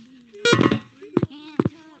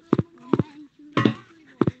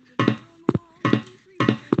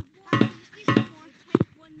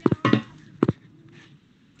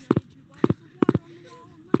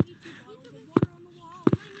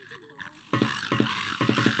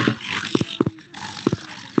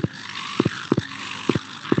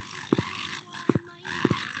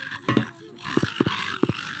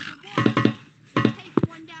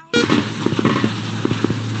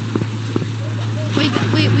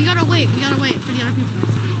 We gotta wait. We gotta wait for the other people.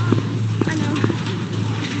 I know.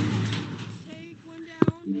 Take one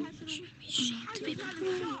down.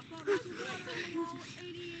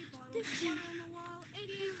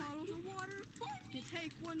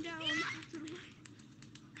 Take one down.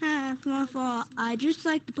 Ah, my fault. I just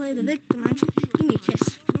like to play the victim. Give me a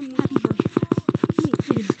kiss. Happy boy. Give me a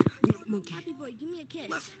kiss. Happy boy, give me a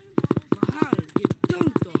kiss.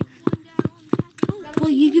 Well,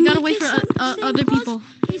 you Gotta wait for other people.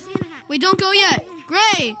 Wait, don't go yet.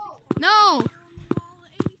 Gray! No!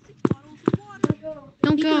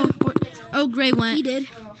 Don't go. Oh, Gray went. He did.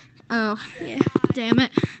 Oh, yeah. Damn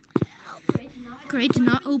it. Gray did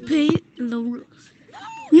not obey the rules.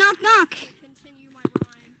 Knock, knock.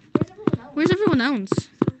 Where's everyone else?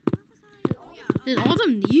 Did all of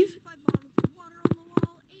them leave?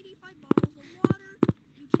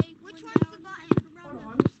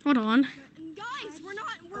 Hold on. Guys,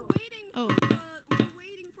 we're waiting. Oh. We're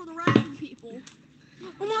waiting for the rest of the people.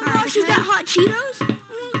 Oh my gosh, is that hot Cheetos?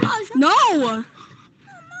 Oh my gosh. No.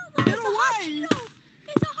 Get away.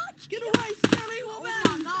 It's a hot Cheeto. Get away, silly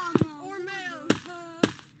woman. Or male.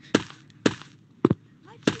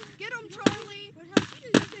 Get him, Charlie.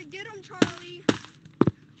 Get him, Charlie.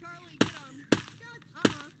 Charlie, get him.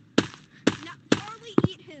 Now, Charlie,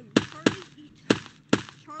 eat him. Charlie, eat.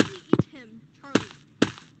 Charlie, eat him. Charlie.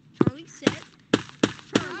 Charlie, sit.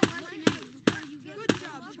 Charlie, good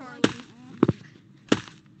job, Charlie.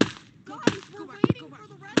 Guys, we're waiting for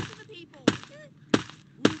the rest of the people.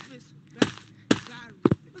 Rufus,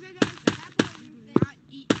 okay, guys, that's not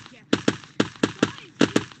eat yet. Guys,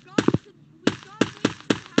 we've got to wait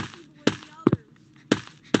for Happy Boy and the others.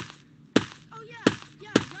 Oh yeah,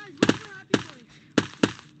 guys, wait for Happy Boy.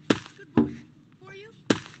 Good boy. For you?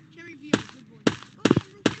 Cherry VR, good boy. Oh yeah,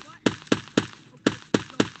 Rufus. What? Okay,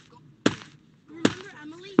 go. Remember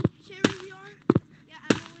Emily? Cherry VR? Yeah,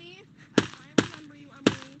 Emily. I remember you,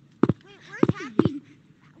 Emily. Wait, where's Happy?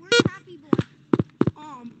 Where's Happy Boy?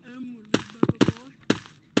 Emily, baby boy.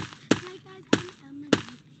 Hi guys, I'm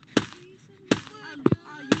Emily.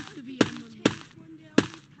 I used to be Emily.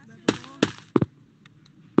 Baby boy.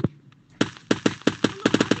 Oh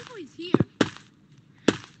look, Happy Boy's here.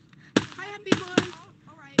 Hi, Happy Boy.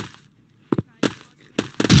 Oh, alright.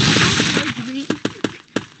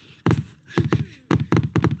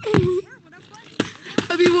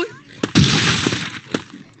 Happy Boy.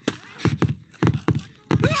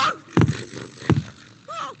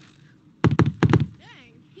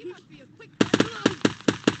 Dang, he must be a quick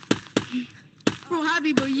Bro,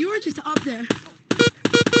 Happy Boy, you were just up there.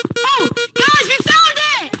 Oh, guys, we found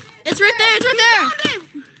it! It's right there. It's right there. Found it!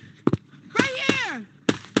 Right here!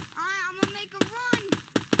 Alright, I'm gonna make a run.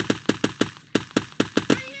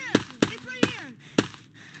 Right here! It's right here!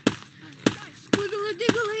 Guys, squiggly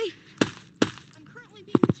diggly. I'm currently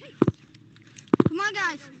being chased. Come on,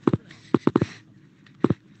 guys.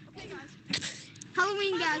 Okay, guys.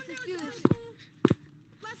 Halloween, guys, let's do this.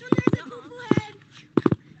 Last one, there's a poo-poo head.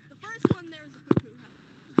 The first one, there's a poo-poo head.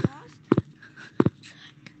 Lost?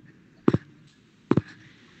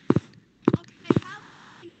 Okay, how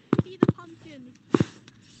be the pumpkin?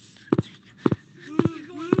 We're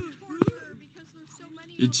going to torture because there's so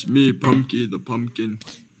many It's of them. me, Pumpkin the Pumpkin.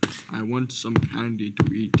 I want some candy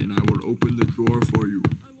to eat, and I will open the door for you.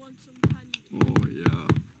 I want some candy. Oh, yeah.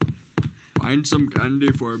 Find some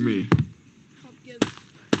candy for me. Pumpkin.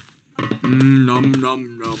 Nom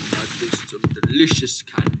nom nom. That is some delicious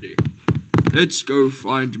candy. Let's go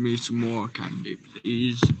find me some more candy,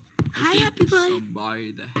 please. Hi, think happy there's boy. some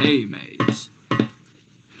by the hay maze.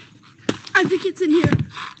 I think it's in here.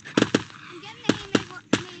 I'm getting the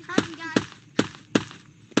maze one, guys.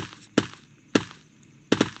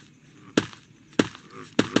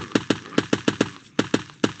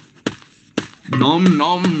 Nom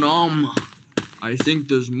nom nom. I think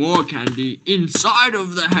there's more candy inside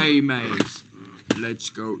of the hay maze. Let's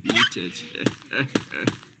go eat it.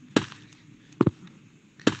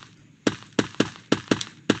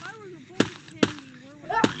 If I was a bowl of candy, where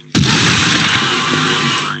would I be?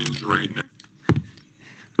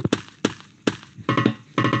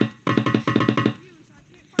 Confused. I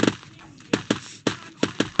can't find the candy yet. I'm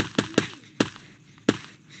on the maze.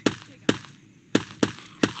 Okay, guys.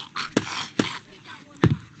 Get that one.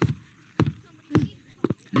 Somebody eat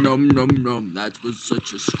something. Nom nom nom. That was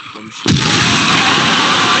such a scrumptious.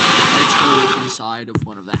 Let's go inside of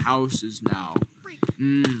one of the houses now.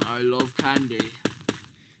 I love candy.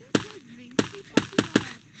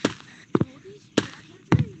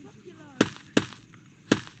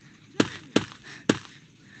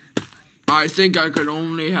 I think I could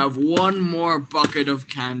only have one more bucket of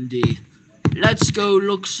candy. Let's go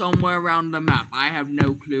look somewhere around the map. I have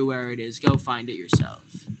no clue where it is. Go find it yourself.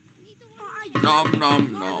 Nom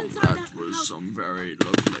nom nom. That was some very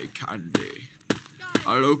lovely candy.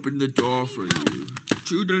 I'll open the door for you.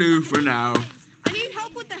 Toodaloo for now. I need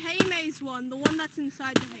help with the hay maze one, the one that's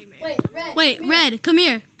inside the hay maze. Wait, Red, come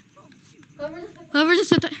here. Whoever just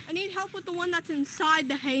said that. I need help with the one that's inside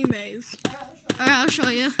the hay maze. Alright, I'll show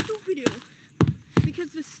you. Stupido.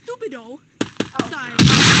 Because the stupido side.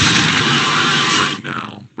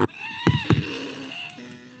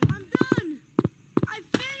 I'm done. I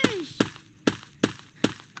finished.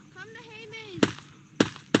 Come to hay maze.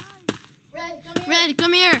 Red,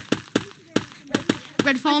 come here.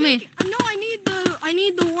 Red, follow me. No, I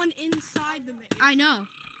need the one inside the maze. I know.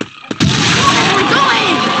 We're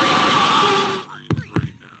going!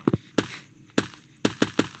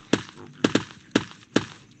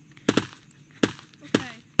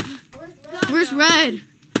 Okay. Where's Red?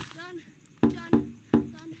 Done.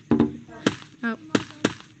 Oh.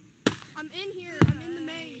 I'm in here. I'm in the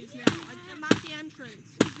maze now. I'm at the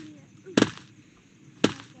entrance.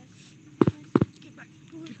 Get back.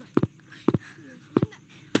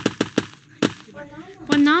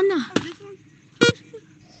 Banana. Oh, this one?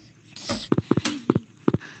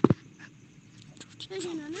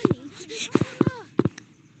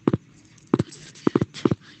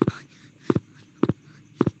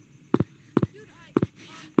 Dude,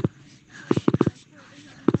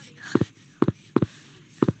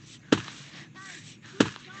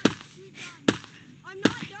 I'm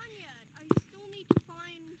not done yet. I still need to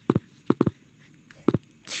find.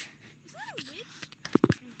 Is that a witch?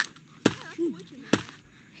 Yeah, that's a witch in there.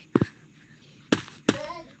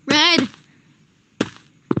 Red.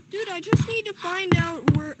 Dude, I just need to find out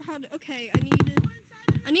how to. Okay, I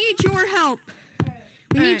need your help.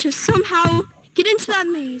 We need to somehow get into that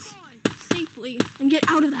maze safely and get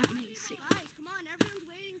out of that maze safely. Guys, come on, everyone's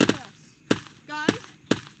waiting for us. Guys.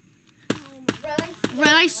 Oh my God.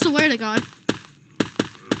 Red, I swear to God.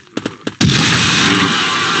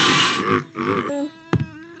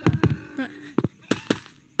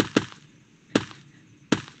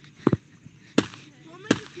 What was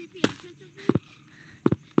the creepy entrance of this?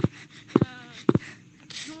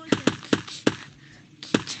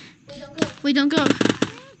 Wait, don't go. That's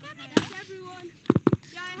everyone.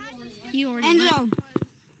 Yeah, I had to skip You already Enzo, went.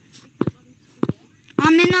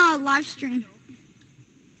 I'm in a live stream.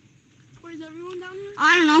 Where's everyone down here?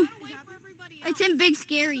 I don't know. Wait for everybody It's out. in Big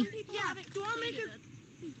Scary. Some people haven't completed it.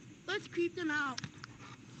 Let's creep them out.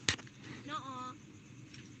 Nuh-uh.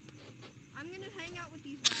 I'm gonna hang out with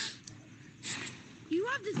these rats. You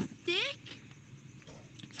have the stick?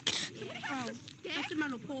 Somebody has the stick? That's a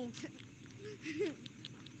metal pole.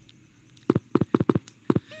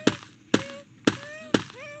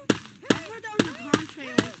 I heard that was a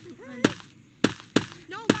contrail.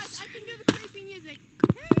 No, guys, I can do the creepy music.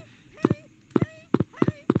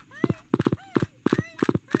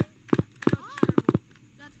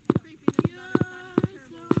 That's the creepiness about it.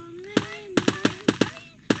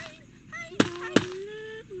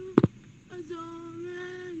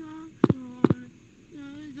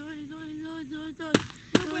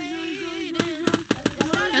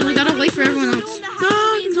 That's Guys, we gotta wait for everyone else.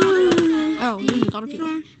 Oh, there's a lot of people.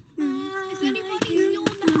 Is anybody still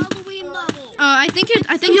in the Halloween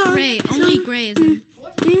I think Gray. Only Gray is in.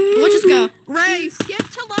 We'll just go. Ray, skip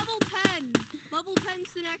to level 10. Level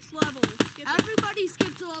 10's the next level. Everybody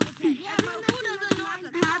skip to level 10. Yeah, but who doesn't know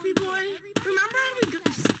the Happy Boy. Remember how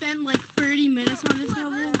we spent like 30 minutes on this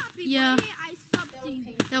level? Yeah. I subbed to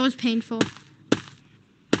you. That was painful.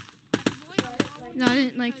 No, I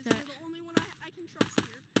didn't like that. You're the only one I can trust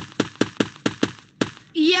here.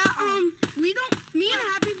 Yeah, we don't, me and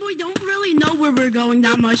Happy Boy don't really know where we're going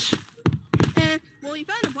that much. Well, you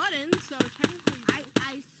found a button, so technically I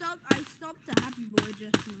subbed to Happy Boy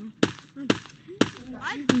just now.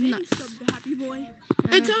 I've been Nice. subbed to Happy Boy.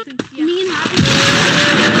 It's me and Happy Boy.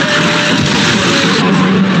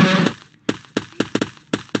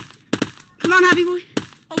 Come on, Happy Boy.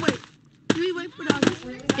 Oh, wait. Do we wait for the others?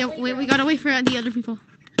 Yeah, wait, we gotta wait for the other people.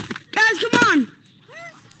 Guys, come on.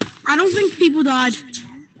 I don't think people died.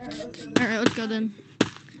 Alright, let's go then.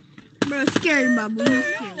 Bro, scary Baboon.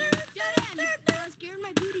 I scared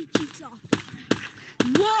my booty cheeks off.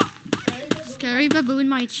 What? Scary Baboon,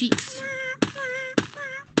 my cheeks. I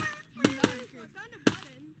found a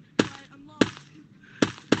button, but I'm lost.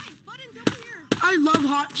 Hey, button's over here. I love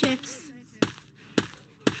hot chicks.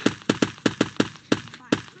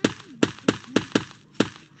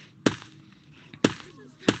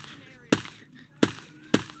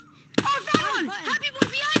 Oh, I found one. Happy Boy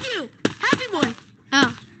behind you. Happy Boy.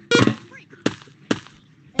 Oh.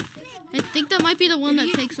 I think that might be the one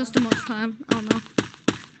that takes us the most time. I don't know.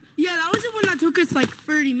 Yeah, that was the one that took us like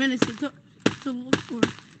 30 minutes to look for.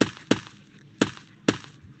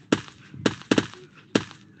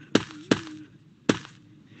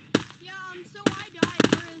 Yeah, so I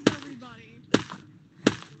died. Where is everybody?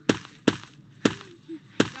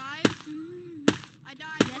 Guys? I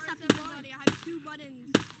died. Where is everybody? I have 2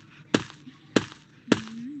 buttons.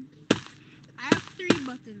 I have 3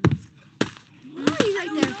 buttons. I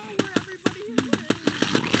don't know where everybody is.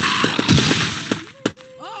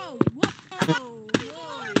 Oh, what? Oh,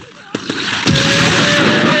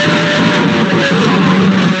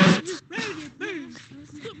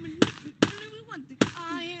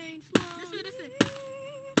 I ain't slow. Listen.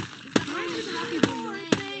 Happy Boy,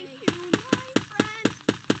 thank you, my friends.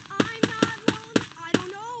 I'm not lonely. I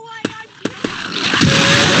don't know why I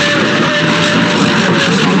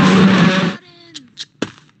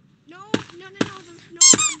No, there's no. There's more than 4.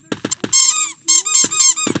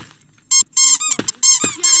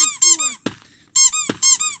 Yeah, there's 4.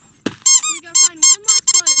 We gotta find one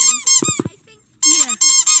last button. I think. Yeah.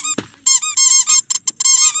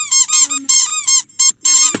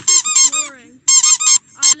 Yeah, we're just exploring.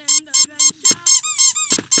 Island adventure.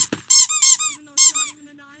 Even though it's not even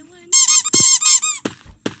an island.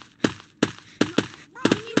 No, bro,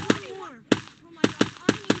 we need one more. Oh my god, I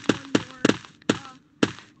need one more.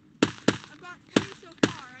 I've got 3 so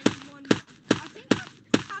far. I need one more. I think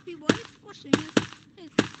Happy Boy is pushing his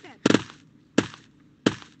step.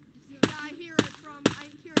 Yeah, I hear it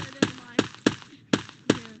in my.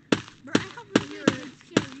 Bro, I have really good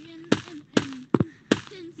scary and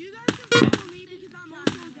since You guys can follow me because I'm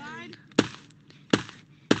also a guide.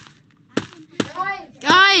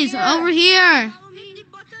 Guys, over here. Follow me. the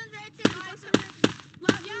buttons right Guys,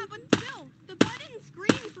 yeah, but still, the button's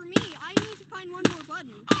green for me. I need to find one more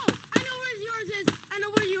button. Oh, I know where yours is. I know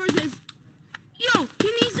where yours is. Yo,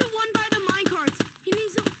 he needs the one by the minecarts. He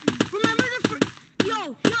needs the. Remember the.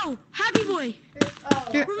 Yo, Happy Boy.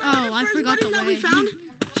 Oh, I forgot the that we way. found?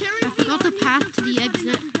 Cherry I forgot the VR path needs to the first button exit.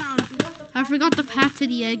 that we found. I forgot the path to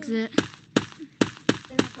the exit.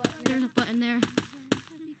 There's a button there.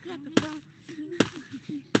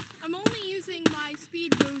 I'm only using my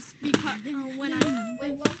speed boost because when I'm.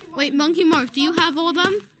 Wait, Monkey Mark, do you have all of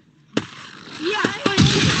them? Yeah, but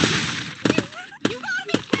you gotta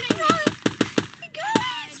be kidding me!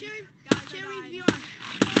 Guys! Cherry VR.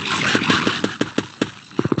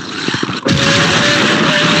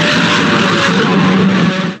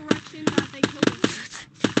 Direction that they took us.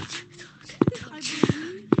 I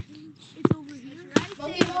believe it's over here.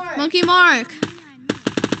 Monkey Mark,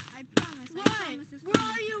 I promise. I What? promise it's Where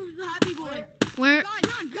are you, Happy Boy? where? Guys,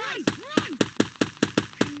 Guys, run!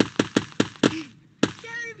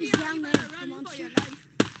 Cherry It's VR, down you there, better the run for monster. your life.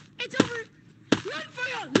 It's over. Run for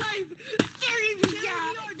your life. Cherry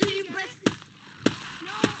VR. Do you press?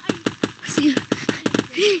 No, See,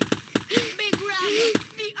 Big Rabbit,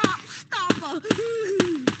 the op stopper.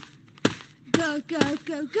 Go, go,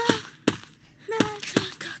 go, go.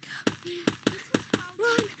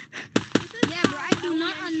 Run. Yeah, bro, I do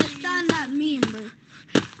not understand that meme, bro.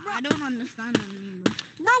 I don't understand that meme, bro.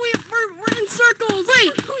 Bro, we're in circles.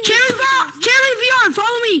 Wait, Cherry VR,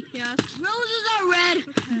 follow me. yes. Roses are red,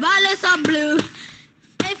 violets are blue.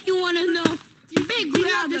 If you want to know. Big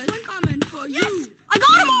this one coming for you. Yes, I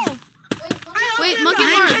got them all. Wait, Monkey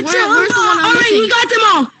Mark, where's the one I'm All right, we missing? got them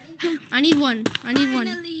all. I need one. I need one.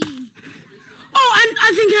 Finally. Oh,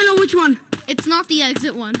 I think I know which one. It's not the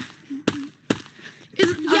exit one.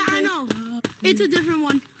 Yeah, I know. It's a different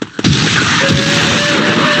one.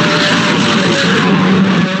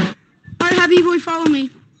 All right, Happy Boy, follow me.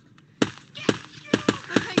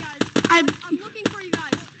 Okay, guys. I'm looking for you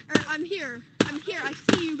guys. I'm here. I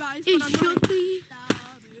see you guys. It But I'm should running. be.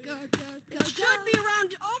 It should be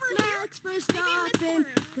around over here. Let's first Maybe in stop this and.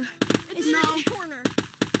 corner. It's in this corner.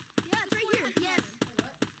 Yeah, it's right here. Yes.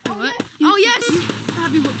 What? Oh, yes!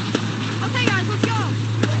 Happy Boy. Okay, guys, let's go.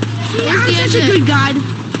 See, Where's I'm the such a exit? good guide.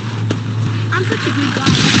 I'm such a good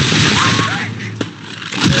guide.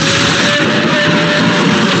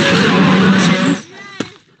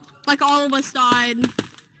 Like all of us died.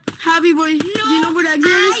 Happy Boy, do you know where the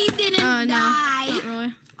exit is? I didn't No, die. not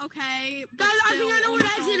really. Okay. but Guys, I think I still, know where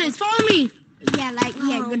the exit is. Follow me. Yeah,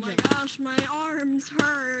 Oh good my job. gosh, my arms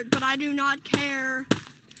hurt, but I do not care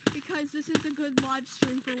because this is a good live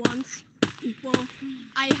stream for once. Well,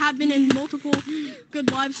 I have been in multiple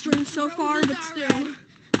good live streams so far, but still.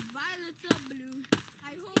 Violets are blue.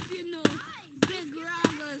 I hope you know Big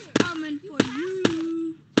Raga's coming for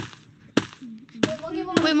you.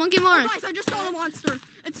 Wait, Monkey Mark. Guys, I just saw the monster.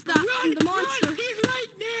 It's the monster. He's right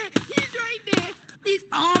there. He's right there.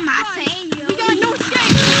 Oh my failure. We got no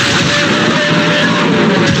escape.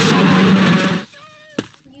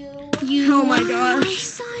 Oh my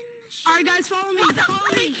gosh. All right, guys, follow me.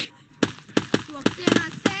 Follow me. What can I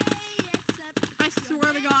say except I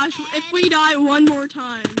swear to gosh, if we die one more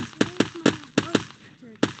time.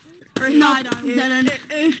 Or if I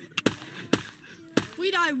die.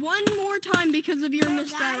 We die one more time because of your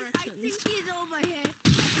guys, I misdirections. think he's over here.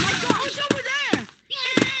 Oh my gosh, it's over there!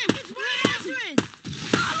 It's where Nazareth!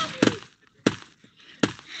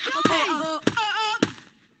 Okay,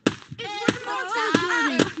 it's where the monster's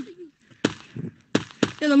guarding.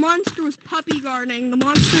 Yeah, the monster was puppy guarding. The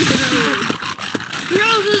monster's real.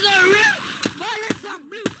 Roses are red. Violets are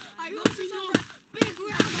blue. I hope you know Big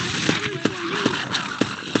Raga is coming for you.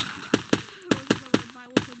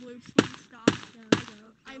 Violets are blue. Please stop.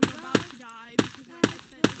 I'm about to die because I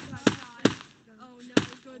said this I died. Oh no,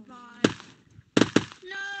 goodbye.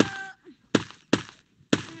 No.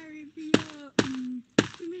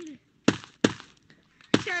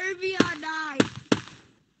 Serbia died.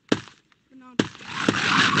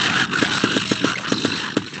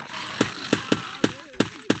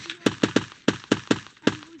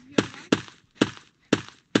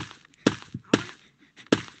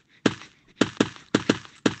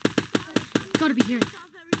 Gotta be here. Stop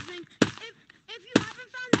everything. If you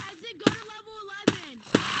haven't found the exit, go to level 11.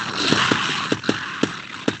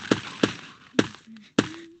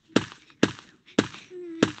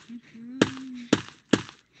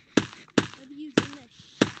 I'm using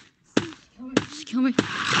this. Just kill me.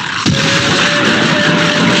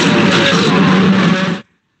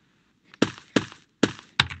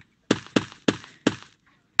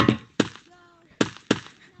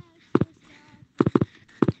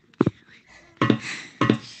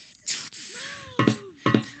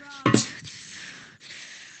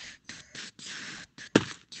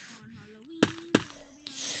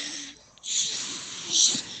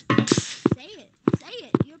 Say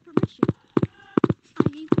it. Your permission. I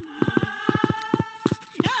need permission.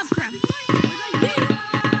 Oh, crap.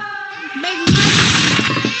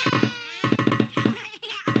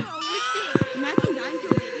 Imagine dying to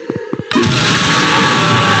a baby. Imagine dying to a baby.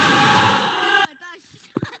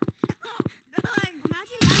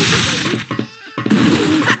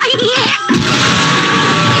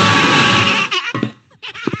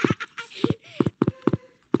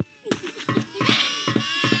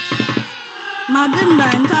 Maganda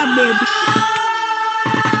yung sa baby.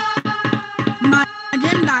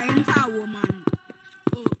 Maganda yung sa woman.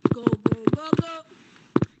 Go, go, go, go, go.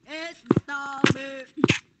 It's the start.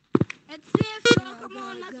 It's this. So come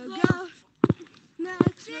on, let's go.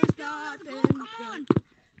 Next is starting. Come on.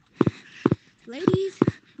 Ladies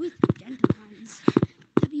with dental lines.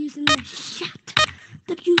 W's in the chat.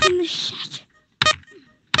 W's in the chat.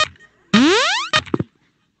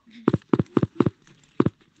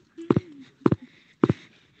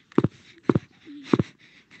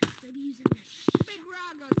 W's in the chat. Big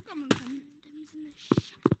Raga's coming from you. W's in the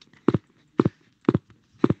chat.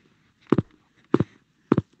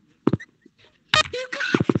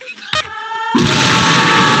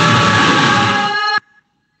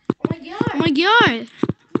 Oh my god.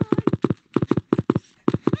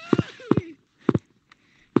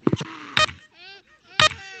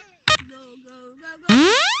 Go, go, go,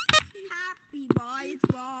 go. Happy boy, it's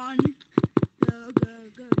one. Go, go,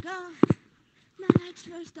 go, go. Next,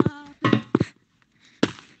 let's stop it.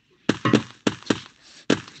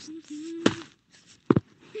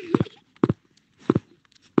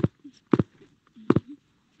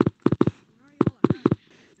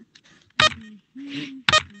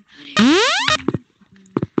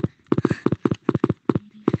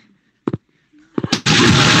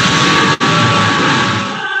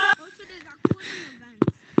 Also, there's a quitting event.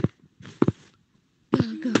 Go,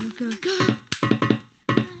 go, go, go.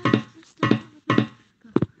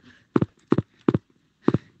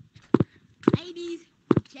 Ladies,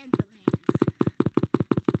 gentle hands.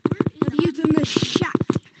 W's in the shot.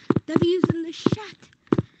 W's in the shot.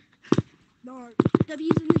 Lord,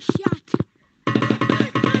 W's in the shot.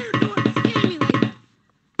 Don't scare me like that.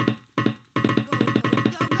 Go, go,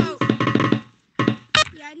 go, go.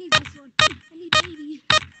 Yeah, I need this one. I need baby.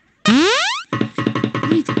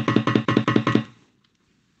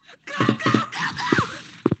 Go, go, go, go.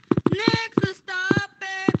 Next, let's stop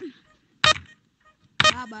it.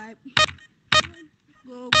 Bye-bye.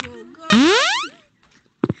 Go, go, go.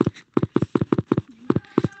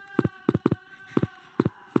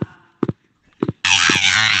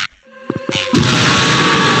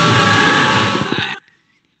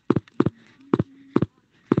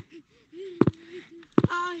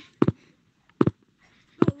 Hi.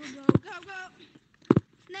 Go, go, go, go.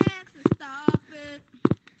 Next, let's stop it.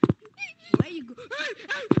 Where you go? Don't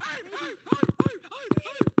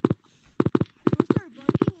start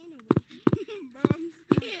barking anyway. Bro, I'm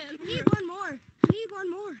scared. Need one more. Need one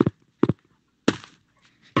more.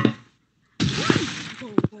 Go,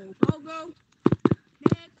 go, go, go.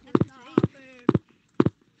 Next, let's stop it.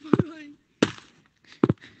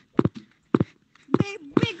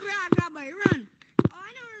 Big rock, boy, run. Oh,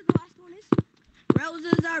 I know where the last one is.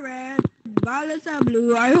 Roses are red, violets are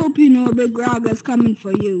blue. I hope you know Big Rog is coming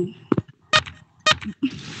for you.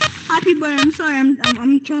 Happy boy, I'm sorry, I'm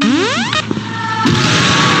trying to listen.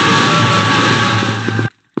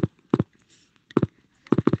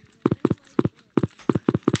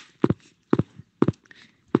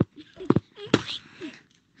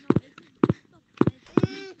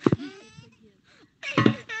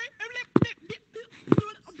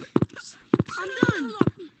 I'm done.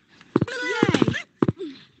 Yay.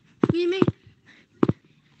 We made.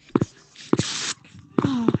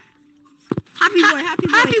 Oh. Happy boy, happy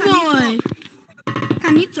boy. Happy boy.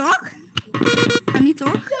 Can you talk? Can you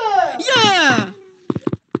talk? Yeah.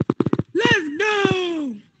 Let's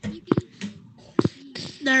go.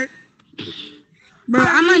 There. Bro,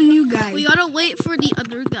 I'm a new guy. We gotta wait for the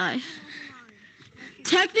other guy.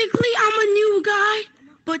 Technically, I'm a new guy,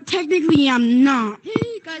 but technically, I'm not.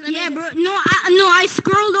 Yeah, bro. No, I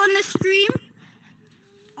scrolled on the stream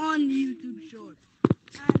on YouTube Shorts.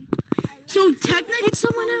 So technically, It's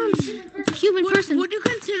someone else. It's a human person. would you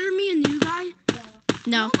consider me a new guy?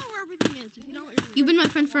 No. I don't know where everything is. If you don't, You've been my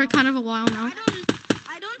friend for kind of a while now.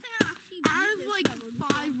 I don't think I actually. I have like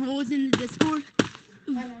 5 roles in the Discord.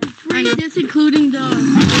 I know. This including the.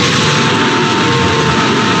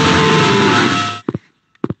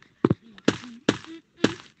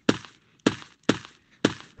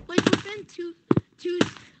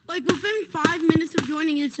 Within 5 minutes of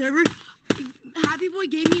joining his server, Happy Boy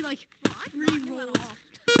gave me like 3 roles.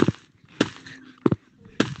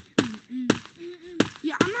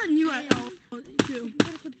 Yeah, I'm not new at all. Too.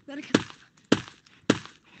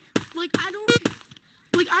 Like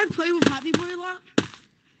I play with Happy Boy a lot.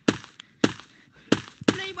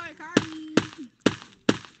 Play by Cardi.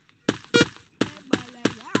 Play by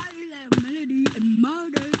Melody and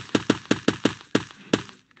Murder.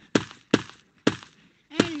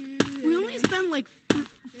 We only spend like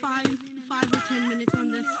 5 or 10 minutes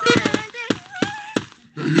on this.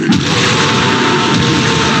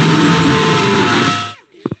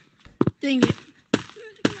 Dang it.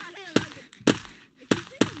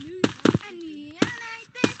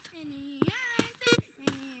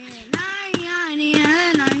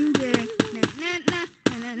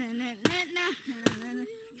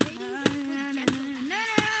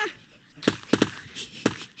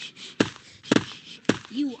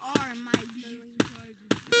 You are my viewing target.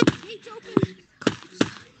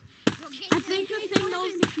 I think the thing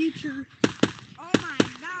knows the future. Oh my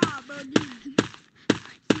god, bro.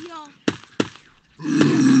 See y'all.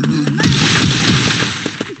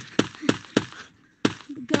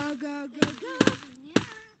 Go, go, go, go.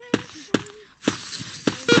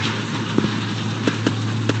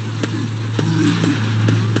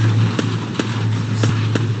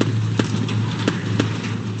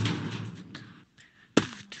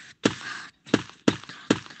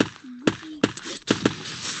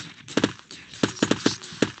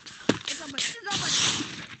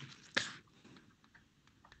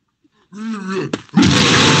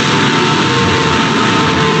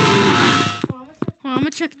 I'm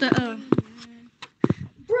gonna check the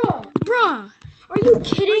Bruh, bruh. are you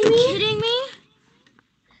kidding me? Kidding me?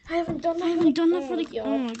 I haven't done that. I haven't done that oh for my the. Oh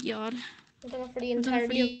god. my god. I've done it for the I've done it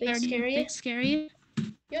for entirety the of Big entirety of Scary. Big Scary.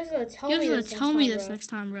 You guys gotta tell You me guys gotta this tell me this bro. next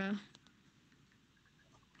time, bro.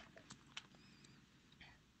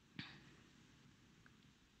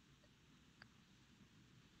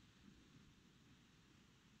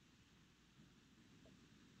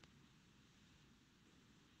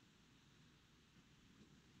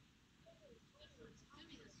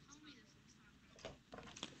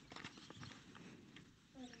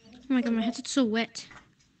 Oh my god, my head's so wet.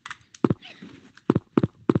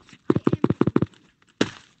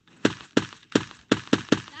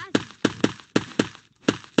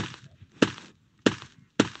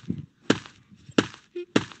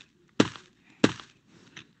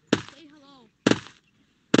 Say hello.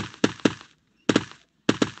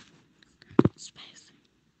 Space.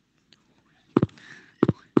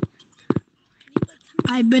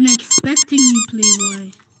 I've been expecting you,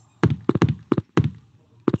 Playboy.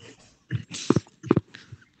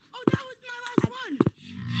 Oh, that was my last one.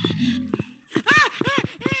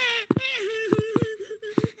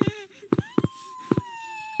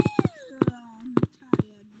 I'm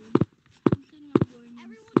tired, dude. I think I'm going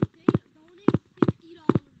Everyone donate $50.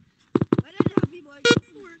 Where did Happy Boy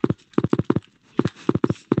work?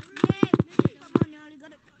 Come on, you only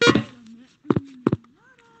got it.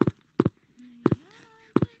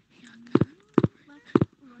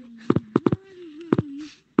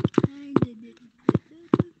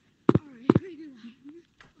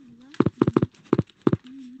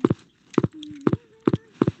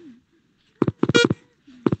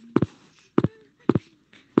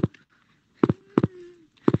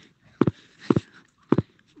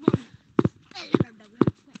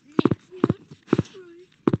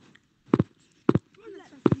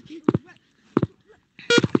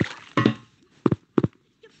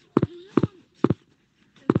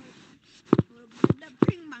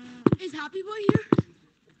 Is Happy Boy here?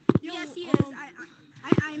 Yes, he is.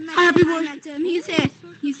 I met Hi, Happy him. Boy. I met him. He's here.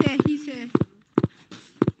 He's here. He's here.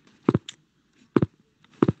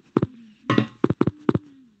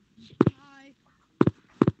 Hi.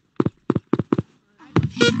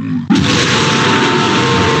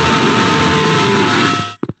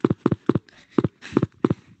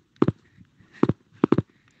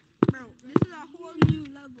 Bro, this is a whole new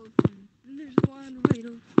level for me. There's one right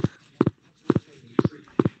over.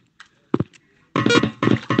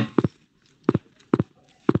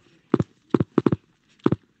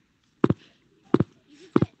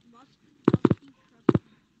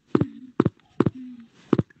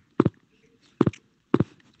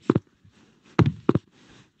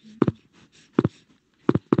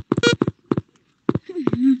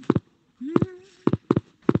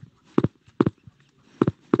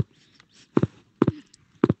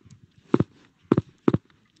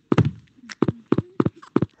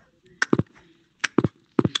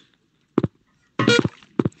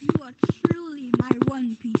 You are truly my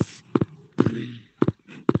One Piece.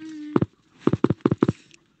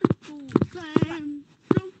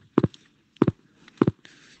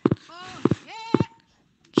 Oh, yeah.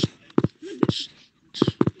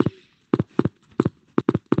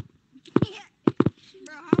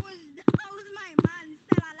 Bro, how is my man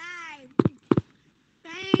still alive?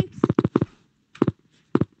 Thanks.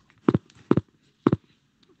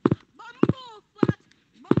 Bumbo flat.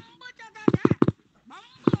 Bumbo da-da-da.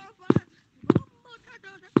 Bumbo flat. Bumbo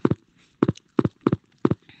da-da-da.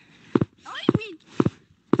 Oh, you mean?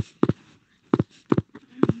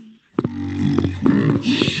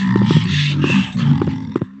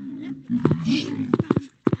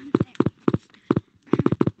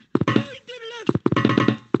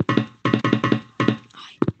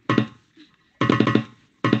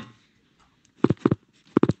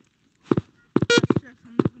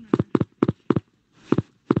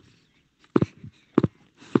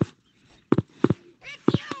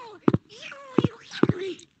 It's you. You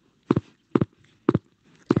hungry.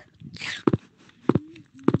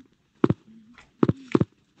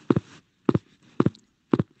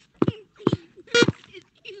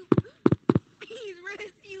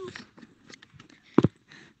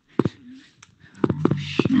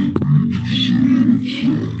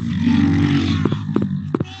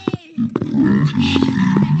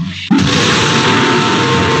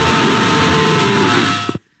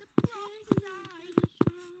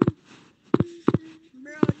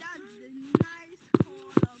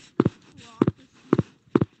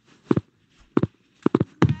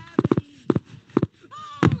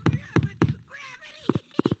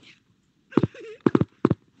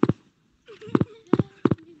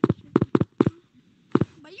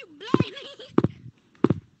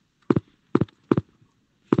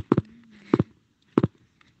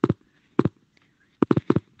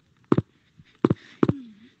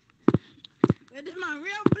 That is my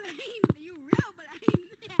real blame. You real blame.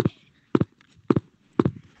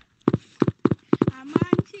 I'm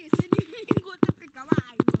on chase. And you ain't go to pick a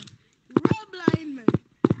wife. Real blind man.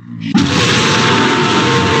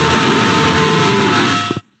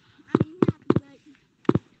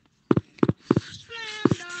 Slam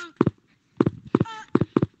dunk.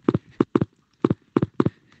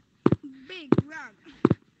 Big run.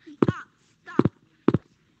 Stop.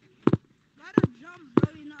 Gotta jump, bro.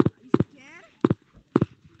 You know, are you scared?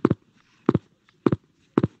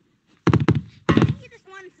 Give me this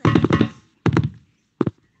 1 second.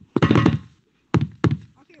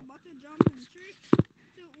 Okay, about to jump in 3,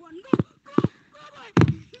 2, 1, go, boy.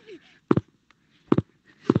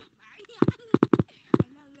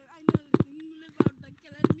 I know, you live out there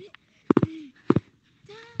killing me.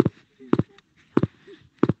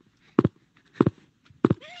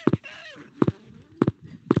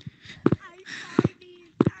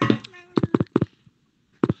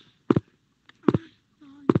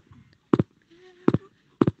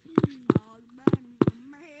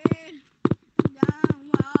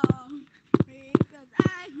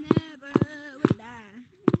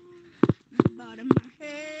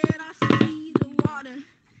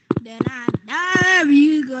 Then I dive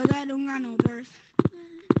you cause I don't got no thirst.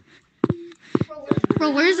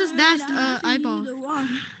 Bro, where's this dashed eyeball?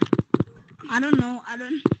 I don't know. I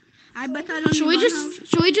bet I don't Should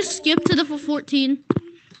we just skip to the 14?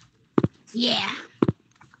 Yeah.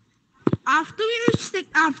 After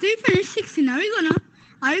we finish 16, are we gonna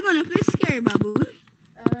play scary baboon?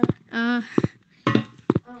 I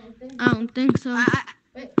don't think so.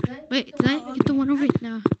 Wait, did I get the one over it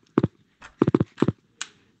now?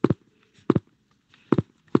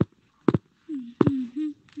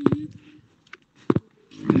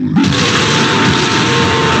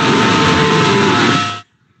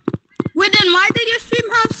 Wait, then why did your stream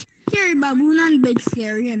have scary baboon and big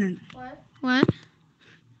scary in it? What?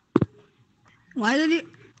 Why did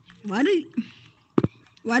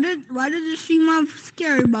the stream have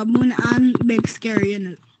scary baboon and big scary in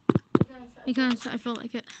it? Because I felt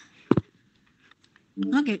like it.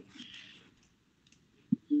 Okay.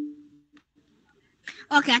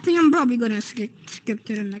 Okay, I think I'm probably gonna skip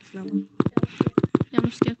to the next level. Yeah, I'm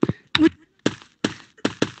gonna skip.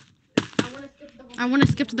 I wanna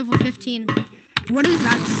skip to level 15. What is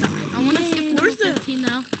that? I wanna skip to level 15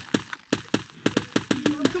 now.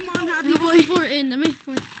 Come on, happy How boy. many people are in? Let me.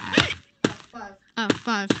 5. Oh,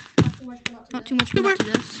 5. Not too much more to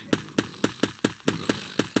this.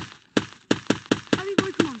 Happy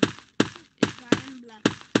boy, come on.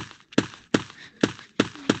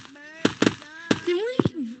 Didn't we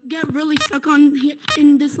get really stuck on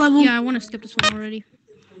in this level? Yeah, I wanna skip this one already.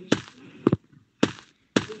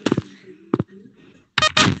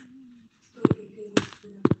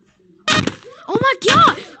 Oh my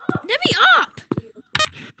god! Let me up!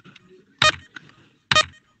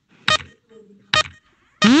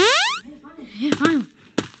 Yeah, fine.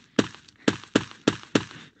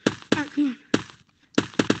 Alright, come on.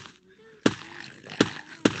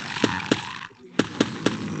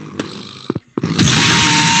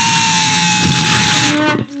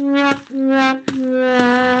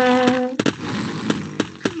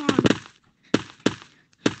 Come on.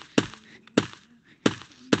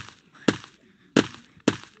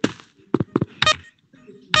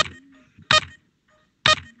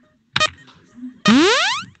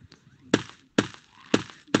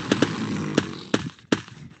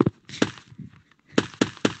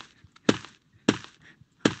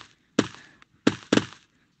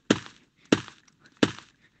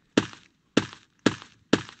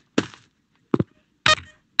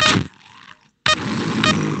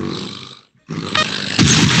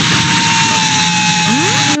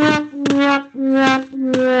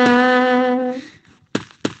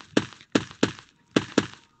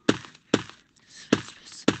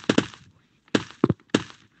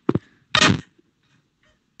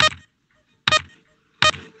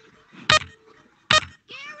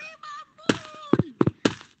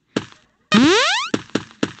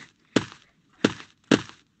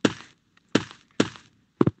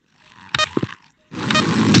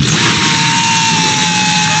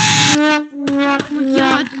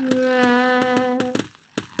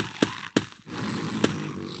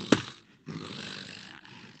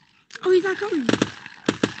 Oh, he's not coming.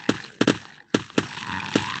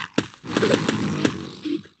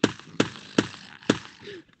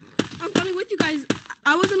 I'm coming with you guys.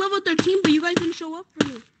 I was in level 13, but you guys didn't show up for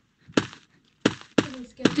me.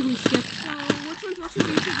 Did we skip? So, which one's supposed to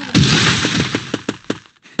be?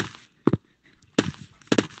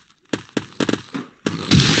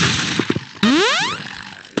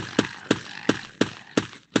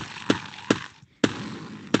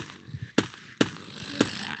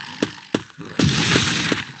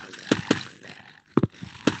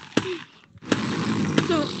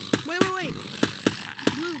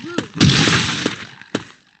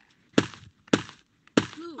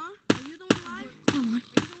 Are you the one live? Come on. Are you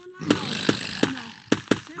the one live? No.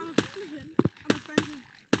 I'm a friend of him. I'm a friend of him.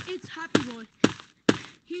 It's Happy Boy.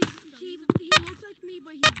 He looks like me,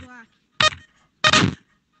 but he's black.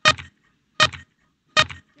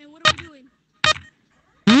 And what are we doing?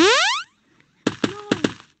 No.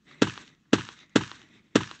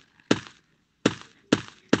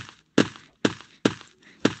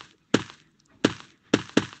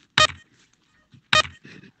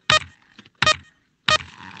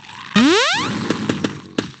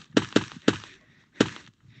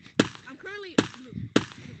 I'm currently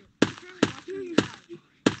watching you live.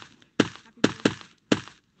 Happy Boy.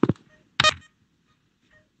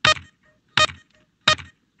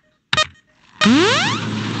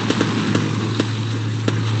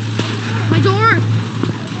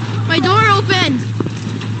 My door opened.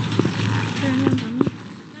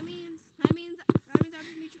 That means I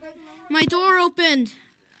just need you guys alone. My door opened.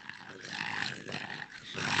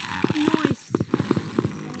 Nice.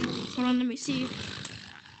 Hold on, let me see.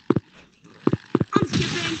 I'm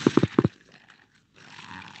skipping.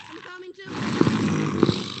 I'm coming too.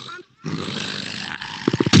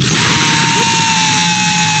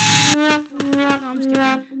 No, I'm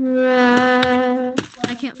skipping.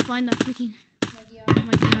 I can't find that freaking. Oh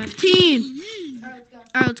my god. Team.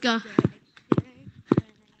 Alright, let's go.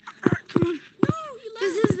 Come on. No, you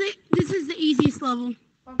left. This is the easiest level.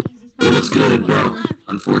 What's good, bro?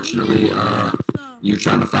 Unfortunately, you're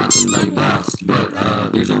trying to find something last, but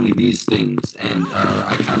there's only these things, and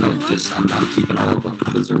I kind of just, I'm keeping all of them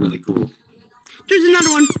because they're really cool. There's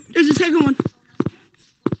another one. There's a second one.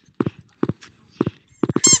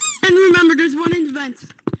 And remember, there's one in the vents.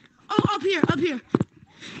 Oh, up here.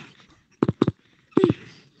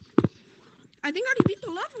 I think I already beat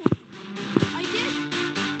the level. I did.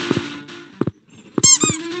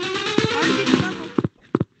 I already beat the level.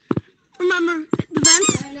 Remember, the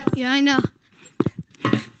vents? Yeah, I know.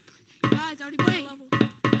 Guys, I already beat the level.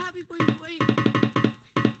 Happy Boy, wait.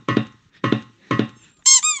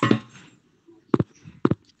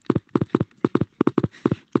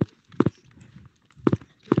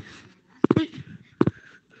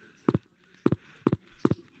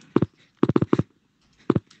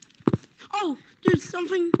 Oh, there's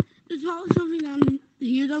probably something down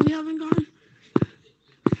here that we haven't gone.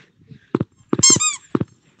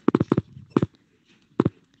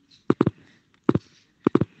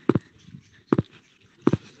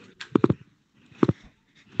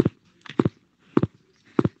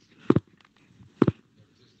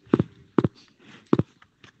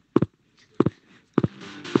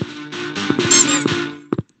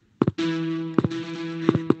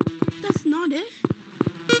 That's not it.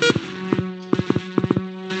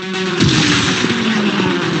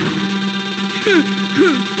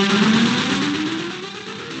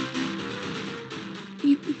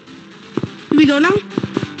 Do we go now?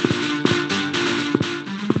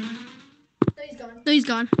 No, he's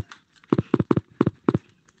gone.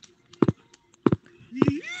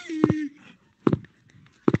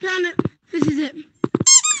 Found it. This is it.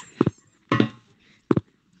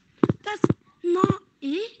 That's not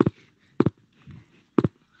it.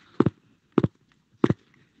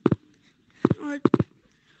 Alright.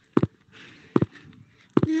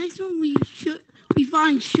 The next one we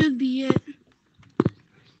find should be it.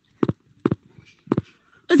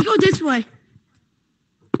 Let's go this way.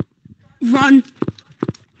 Run.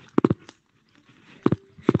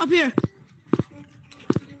 Up here.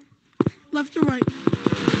 Left or right?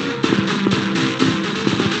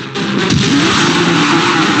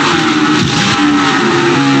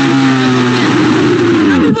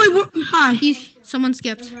 Everybody, hi. Someone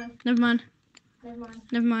skipped. Never mind.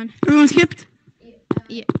 Everyone skipped?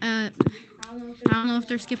 Yeah, I don't know if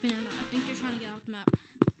they're skipping or not. I think they're trying to get off the map.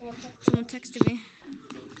 Someone texted me.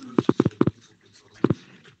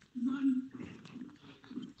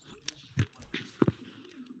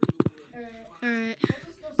 Alright.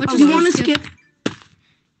 Do you want to skip?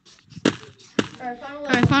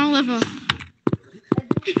 Alright, final level.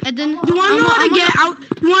 And then You want to know how to get out?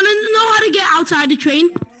 You want to know how to get outside the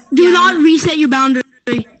train? Do not reset your boundary.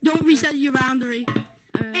 Don't reset your boundary.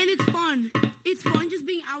 And it's fun. It's fun just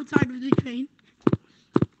being outside of the train.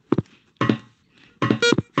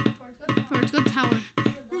 Forward, go tower.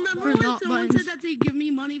 Remember For when the someone buttons. said that they'd give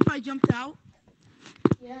me money if I jumped out?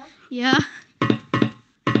 Yeah.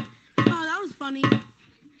 Oh, that was funny.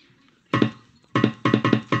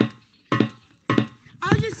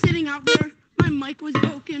 I was just sitting out there. My mic was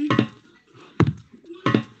broken.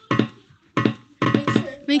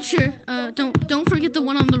 Make sure. Don't forget the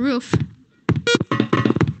one on the roof.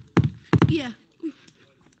 Yeah.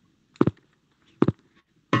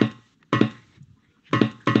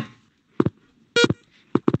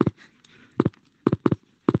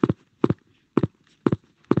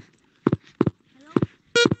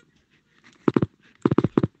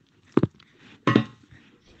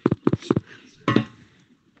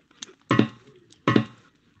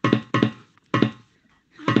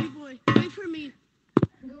 boy, wait for me.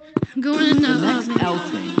 Going in The the next L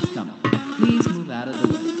train is coming. Please move out of the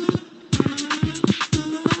way.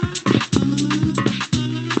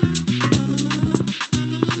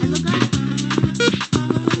 I look up.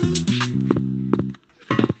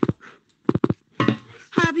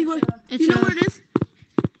 Happy boy. It's You know where it is?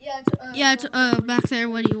 Yeah, it's back there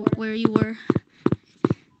where you were.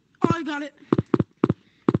 Oh, I got it.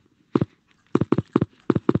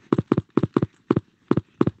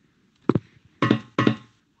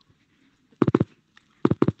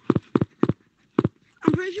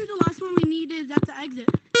 I'm pretty sure the last one we need is at the exit.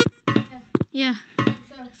 Yeah,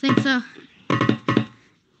 I think so.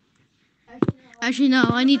 Actually, no.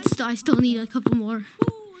 I still need a couple more.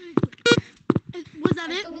 Was that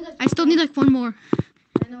it? I still need like one more.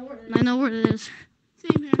 I know where it I know where it is.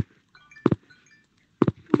 Same here.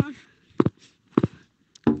 Come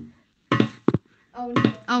on. Oh,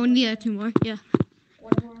 Oh, we need two more. Yeah,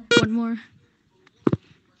 one more. one more.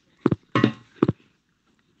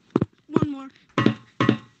 One more.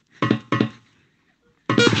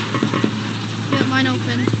 Yeah, mine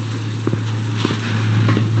open.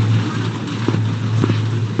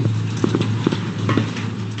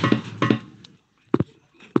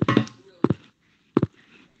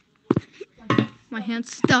 My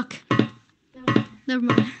hand's stuck. Never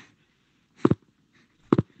mind.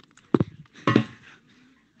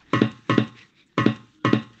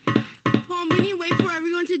 Mom, we need to wait for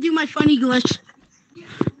everyone to do my funny glitch.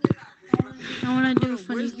 I want to do a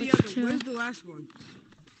funny Where's the glitch other? too. Where's the last one?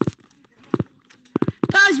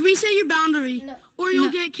 Guys, reset your boundary, No. or you'll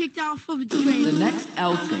No. get kicked off of the The train. next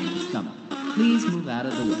L train is coming. Please move out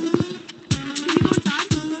of the way. Can you go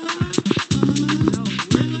inside? No.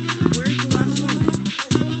 Where's the last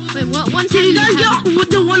one? Wait, what one? Did you guys get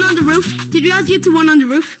the one on the roof? Did you guys get the one on the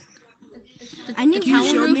roof? I need You tower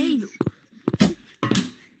showed roof. me.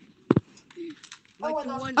 Oh, I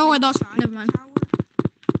thought- Oh, I lost. Never mind.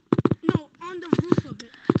 No, on the roof of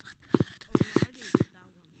it. Oh, no, I didn't get that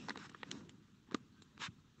one.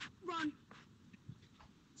 Run.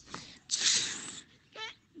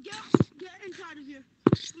 Get inside of here.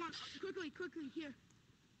 Come on, quickly, here.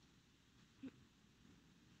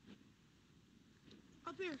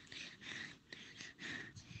 Up here.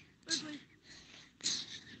 Quickly.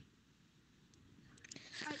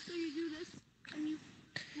 Alright, so you do this, and you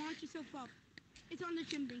launch yourself up. It's on the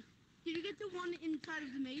chimney. Did you get the one inside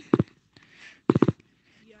of the maze?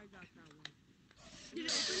 Yeah, I got that one. Did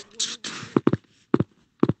it open?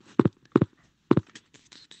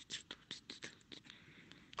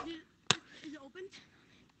 Is it open?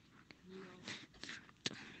 No.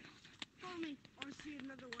 Follow me. I see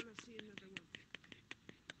another one.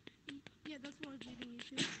 Yeah, that's what I was leading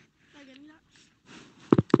you to. Am I getting that?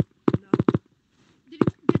 No. Did you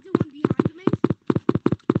get the one behind the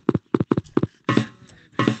maze?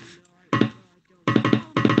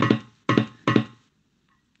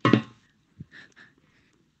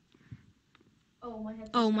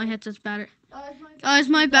 Oh, my headset's battery. Oh, It's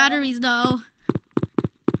my batteries though.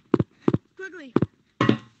 Quickly.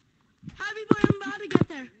 Happy boy, I'm about to get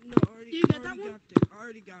there. No, Did you get that one? I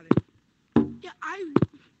already got it. Yeah,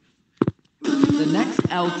 The next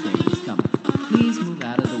L train is coming. Please move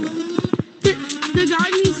out of the way. this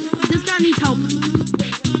guy needs help.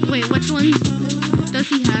 Wait, which one does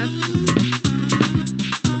he have?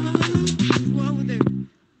 Well, over there.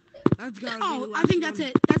 That's gotta be the Oh, I last think that's one.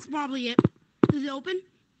 it. That's probably it. Is it open?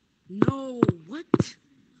 No, what?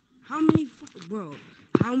 How many, bro?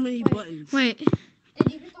 How many buttons? Wait,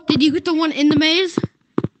 did you get the one in the maze?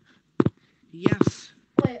 Yes.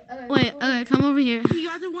 Wait, okay, come over here. You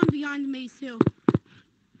got the one behind the maze too.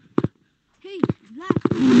 Hey, Black.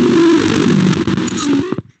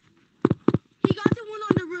 He got the one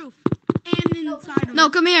on the roof and inside of No,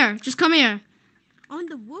 it. come here. Just come here. On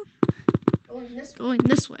the roof? Going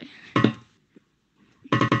this way.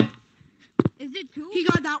 Is it two? He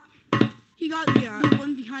got that. He got the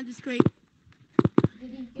one behind the scrape.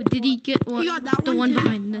 But did he get one? He got that The one one too.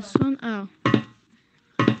 behind this one? Oh.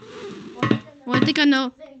 Well, I think I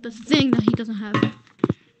know the thing that he doesn't have.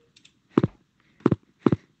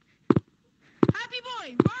 Happy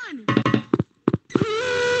boy, run!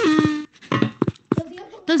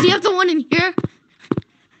 Does he have the one in here?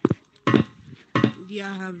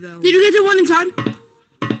 Yeah, I have that one. Did you get the one inside?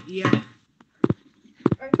 Yeah.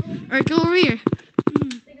 Alright, go over here.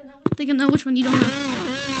 I think I know which one you don't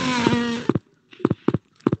have.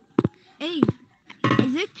 Hey,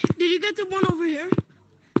 is it? Did you get the one over here?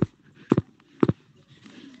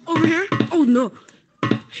 Over here? Oh no.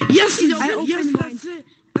 Yes, He's I open. yes, Open mine. that's it.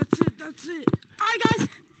 That's it. Alright, guys.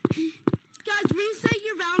 Guys, reset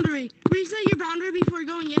your boundary. Reset your boundary before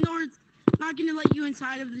going in, or it's not gonna let you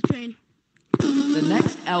inside of the train. The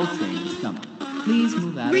next L train is coming. Please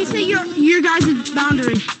move out of the Reset way. your guys'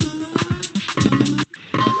 boundary.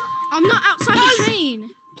 I'm not outside the train.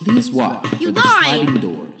 Please watch You for the lied. sliding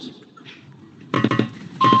doors.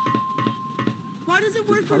 Why does it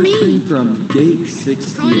work for Departing me? from gate Probably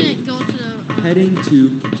 68, didn't go to the. heading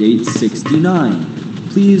to gate 69.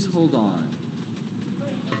 Please hold on.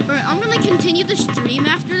 Alright, I'm gonna continue the stream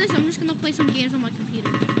after this. I'm just gonna play some games on my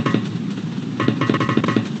computer.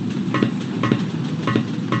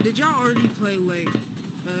 Did y'all already play like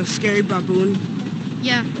Scary Baboon?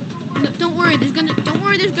 Yeah. No, don't worry. There's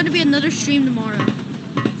gonna be another stream tomorrow.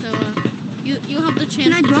 So you'll have the chance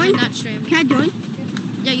Can I to join join? that stream. Can I join?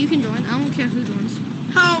 Yeah, you can join. I don't care who joins.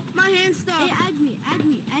 Oh, my hand's stuck. Hey, add me,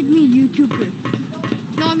 YouTuber.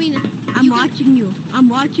 No, I mean I'm watching you. I'm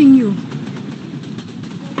watching you.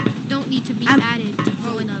 don't need to be I'm- added to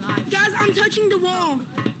join a live. Guys, I'm touching the wall.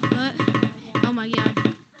 But oh my god.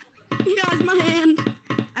 Guys, my hand.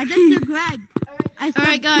 I just subscribed. All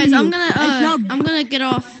right, guys. I'm I gonna get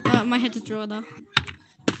off. My head's a draw though.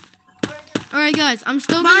 All right, guys. I'm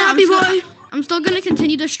still Bye, gonna. happy boy. I'm still gonna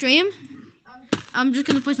continue the stream. I'm just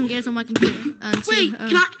gonna play some games on my computer. And see,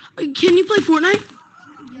 Wait, can you play Fortnite?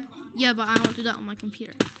 Yeah, but I don't do that on my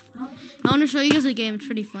computer. I want to show you guys a game. It's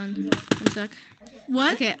pretty fun. One sec.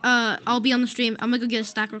 What? Okay. I'll be on the stream. I'm gonna go get a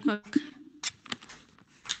stack real quick.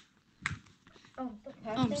 Oh,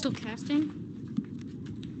 I'm still casting.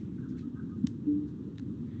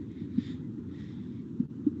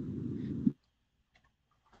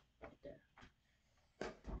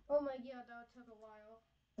 Oh my god, that took a while.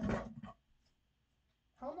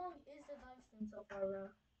 How long is the live stream so far, bro?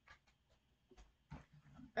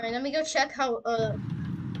 Alright, let me go check how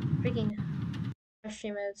freaking live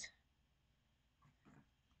stream is.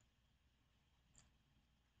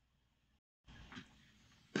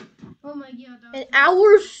 Oh my god, an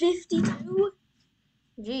hour 52?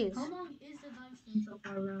 Jeez. How long is the live stream so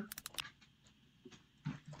far, bro?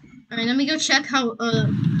 Alright, let me go check how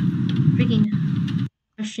freaking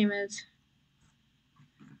live stream is.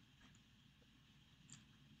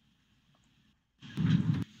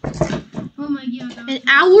 Oh my god, an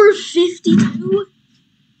hour 52?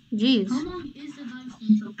 Jeez. How long is the live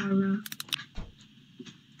stream so far, bro?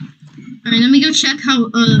 Alright, let me go check how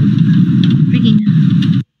freaking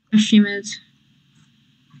live stream is.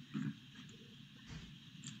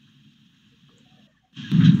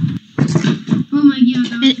 Oh my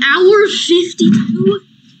god, an hour 52?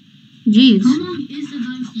 Jeez. How long is the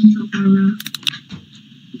live stream so far, bro?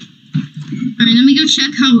 Alright, let me go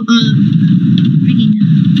check how freaking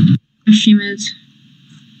live stream is.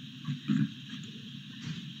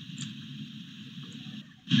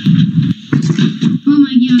 Oh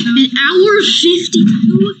my god, an hour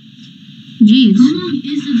 52? Jeez. How long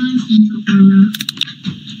is the live stream so far, bro?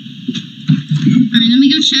 Alright, let me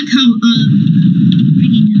go check how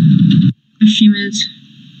freaking live stream is.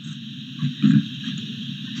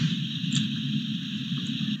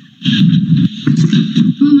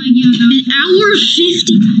 Oh my god, an hour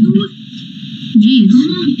 52? Jeez. How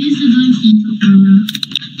long is the live stream so far, bro?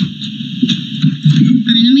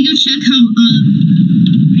 Alright, let me go check how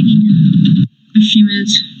freaking live stream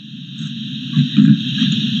is.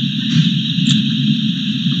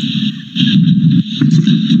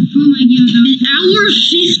 Oh my god, an hour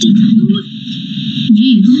 52?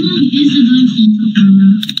 Jeez. How long is the live stream so far, bro?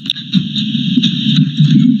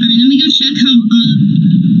 Alright, let me go check how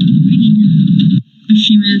freaking live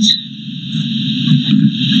stream is.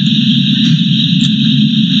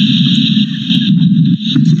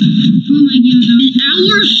 Oh my god, an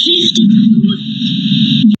hour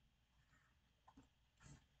 52?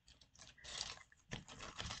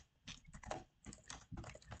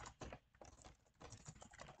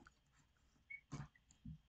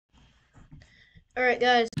 Alright,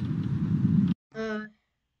 guys.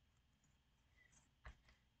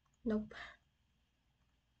 Nope.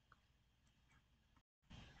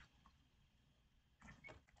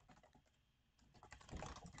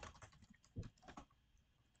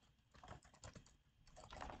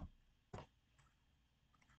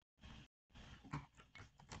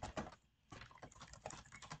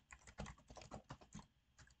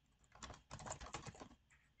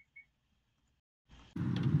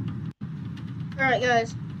 Alright,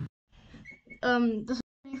 guys. This is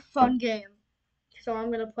a fun game. So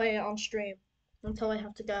I'm gonna play it on stream until I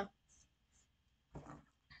have to go.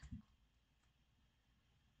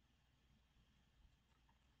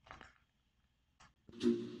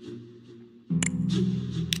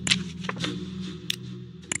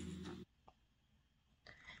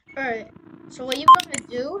 Alright, So what you gotta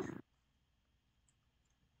do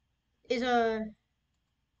is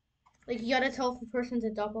like you gotta tell if the person's a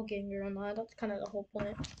doppelganger or not. That's kind of the whole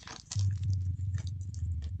point.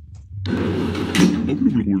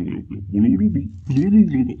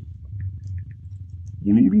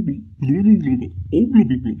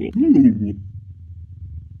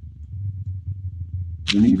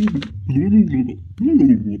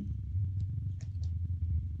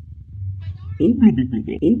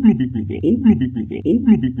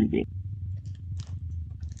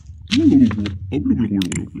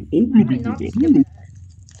 Might not be good.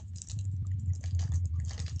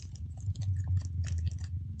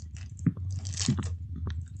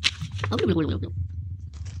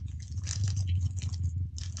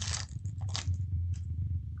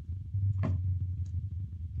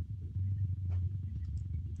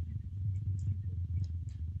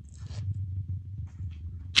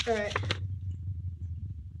 Alright.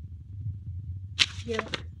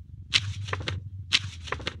 Yep.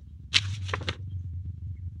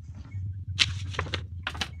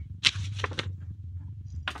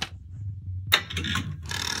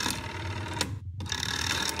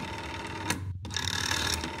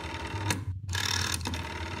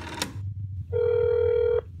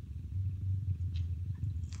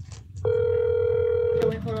 Oh,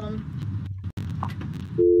 wait, hold on.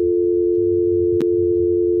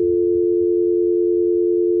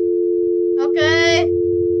 Okay.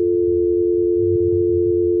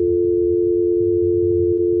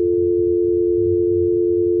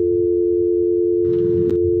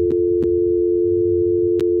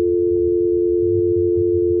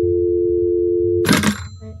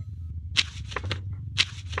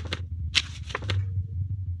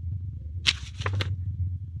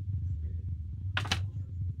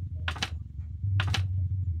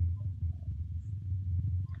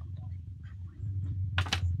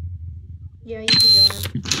 Yeah, you can go on.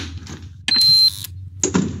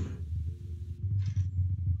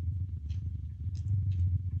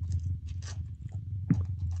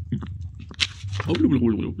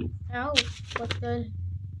 Ow, what's good?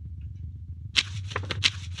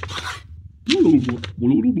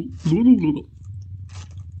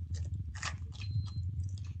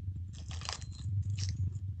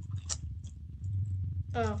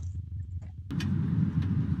 Oh.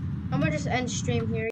 I'm gonna just end stream here.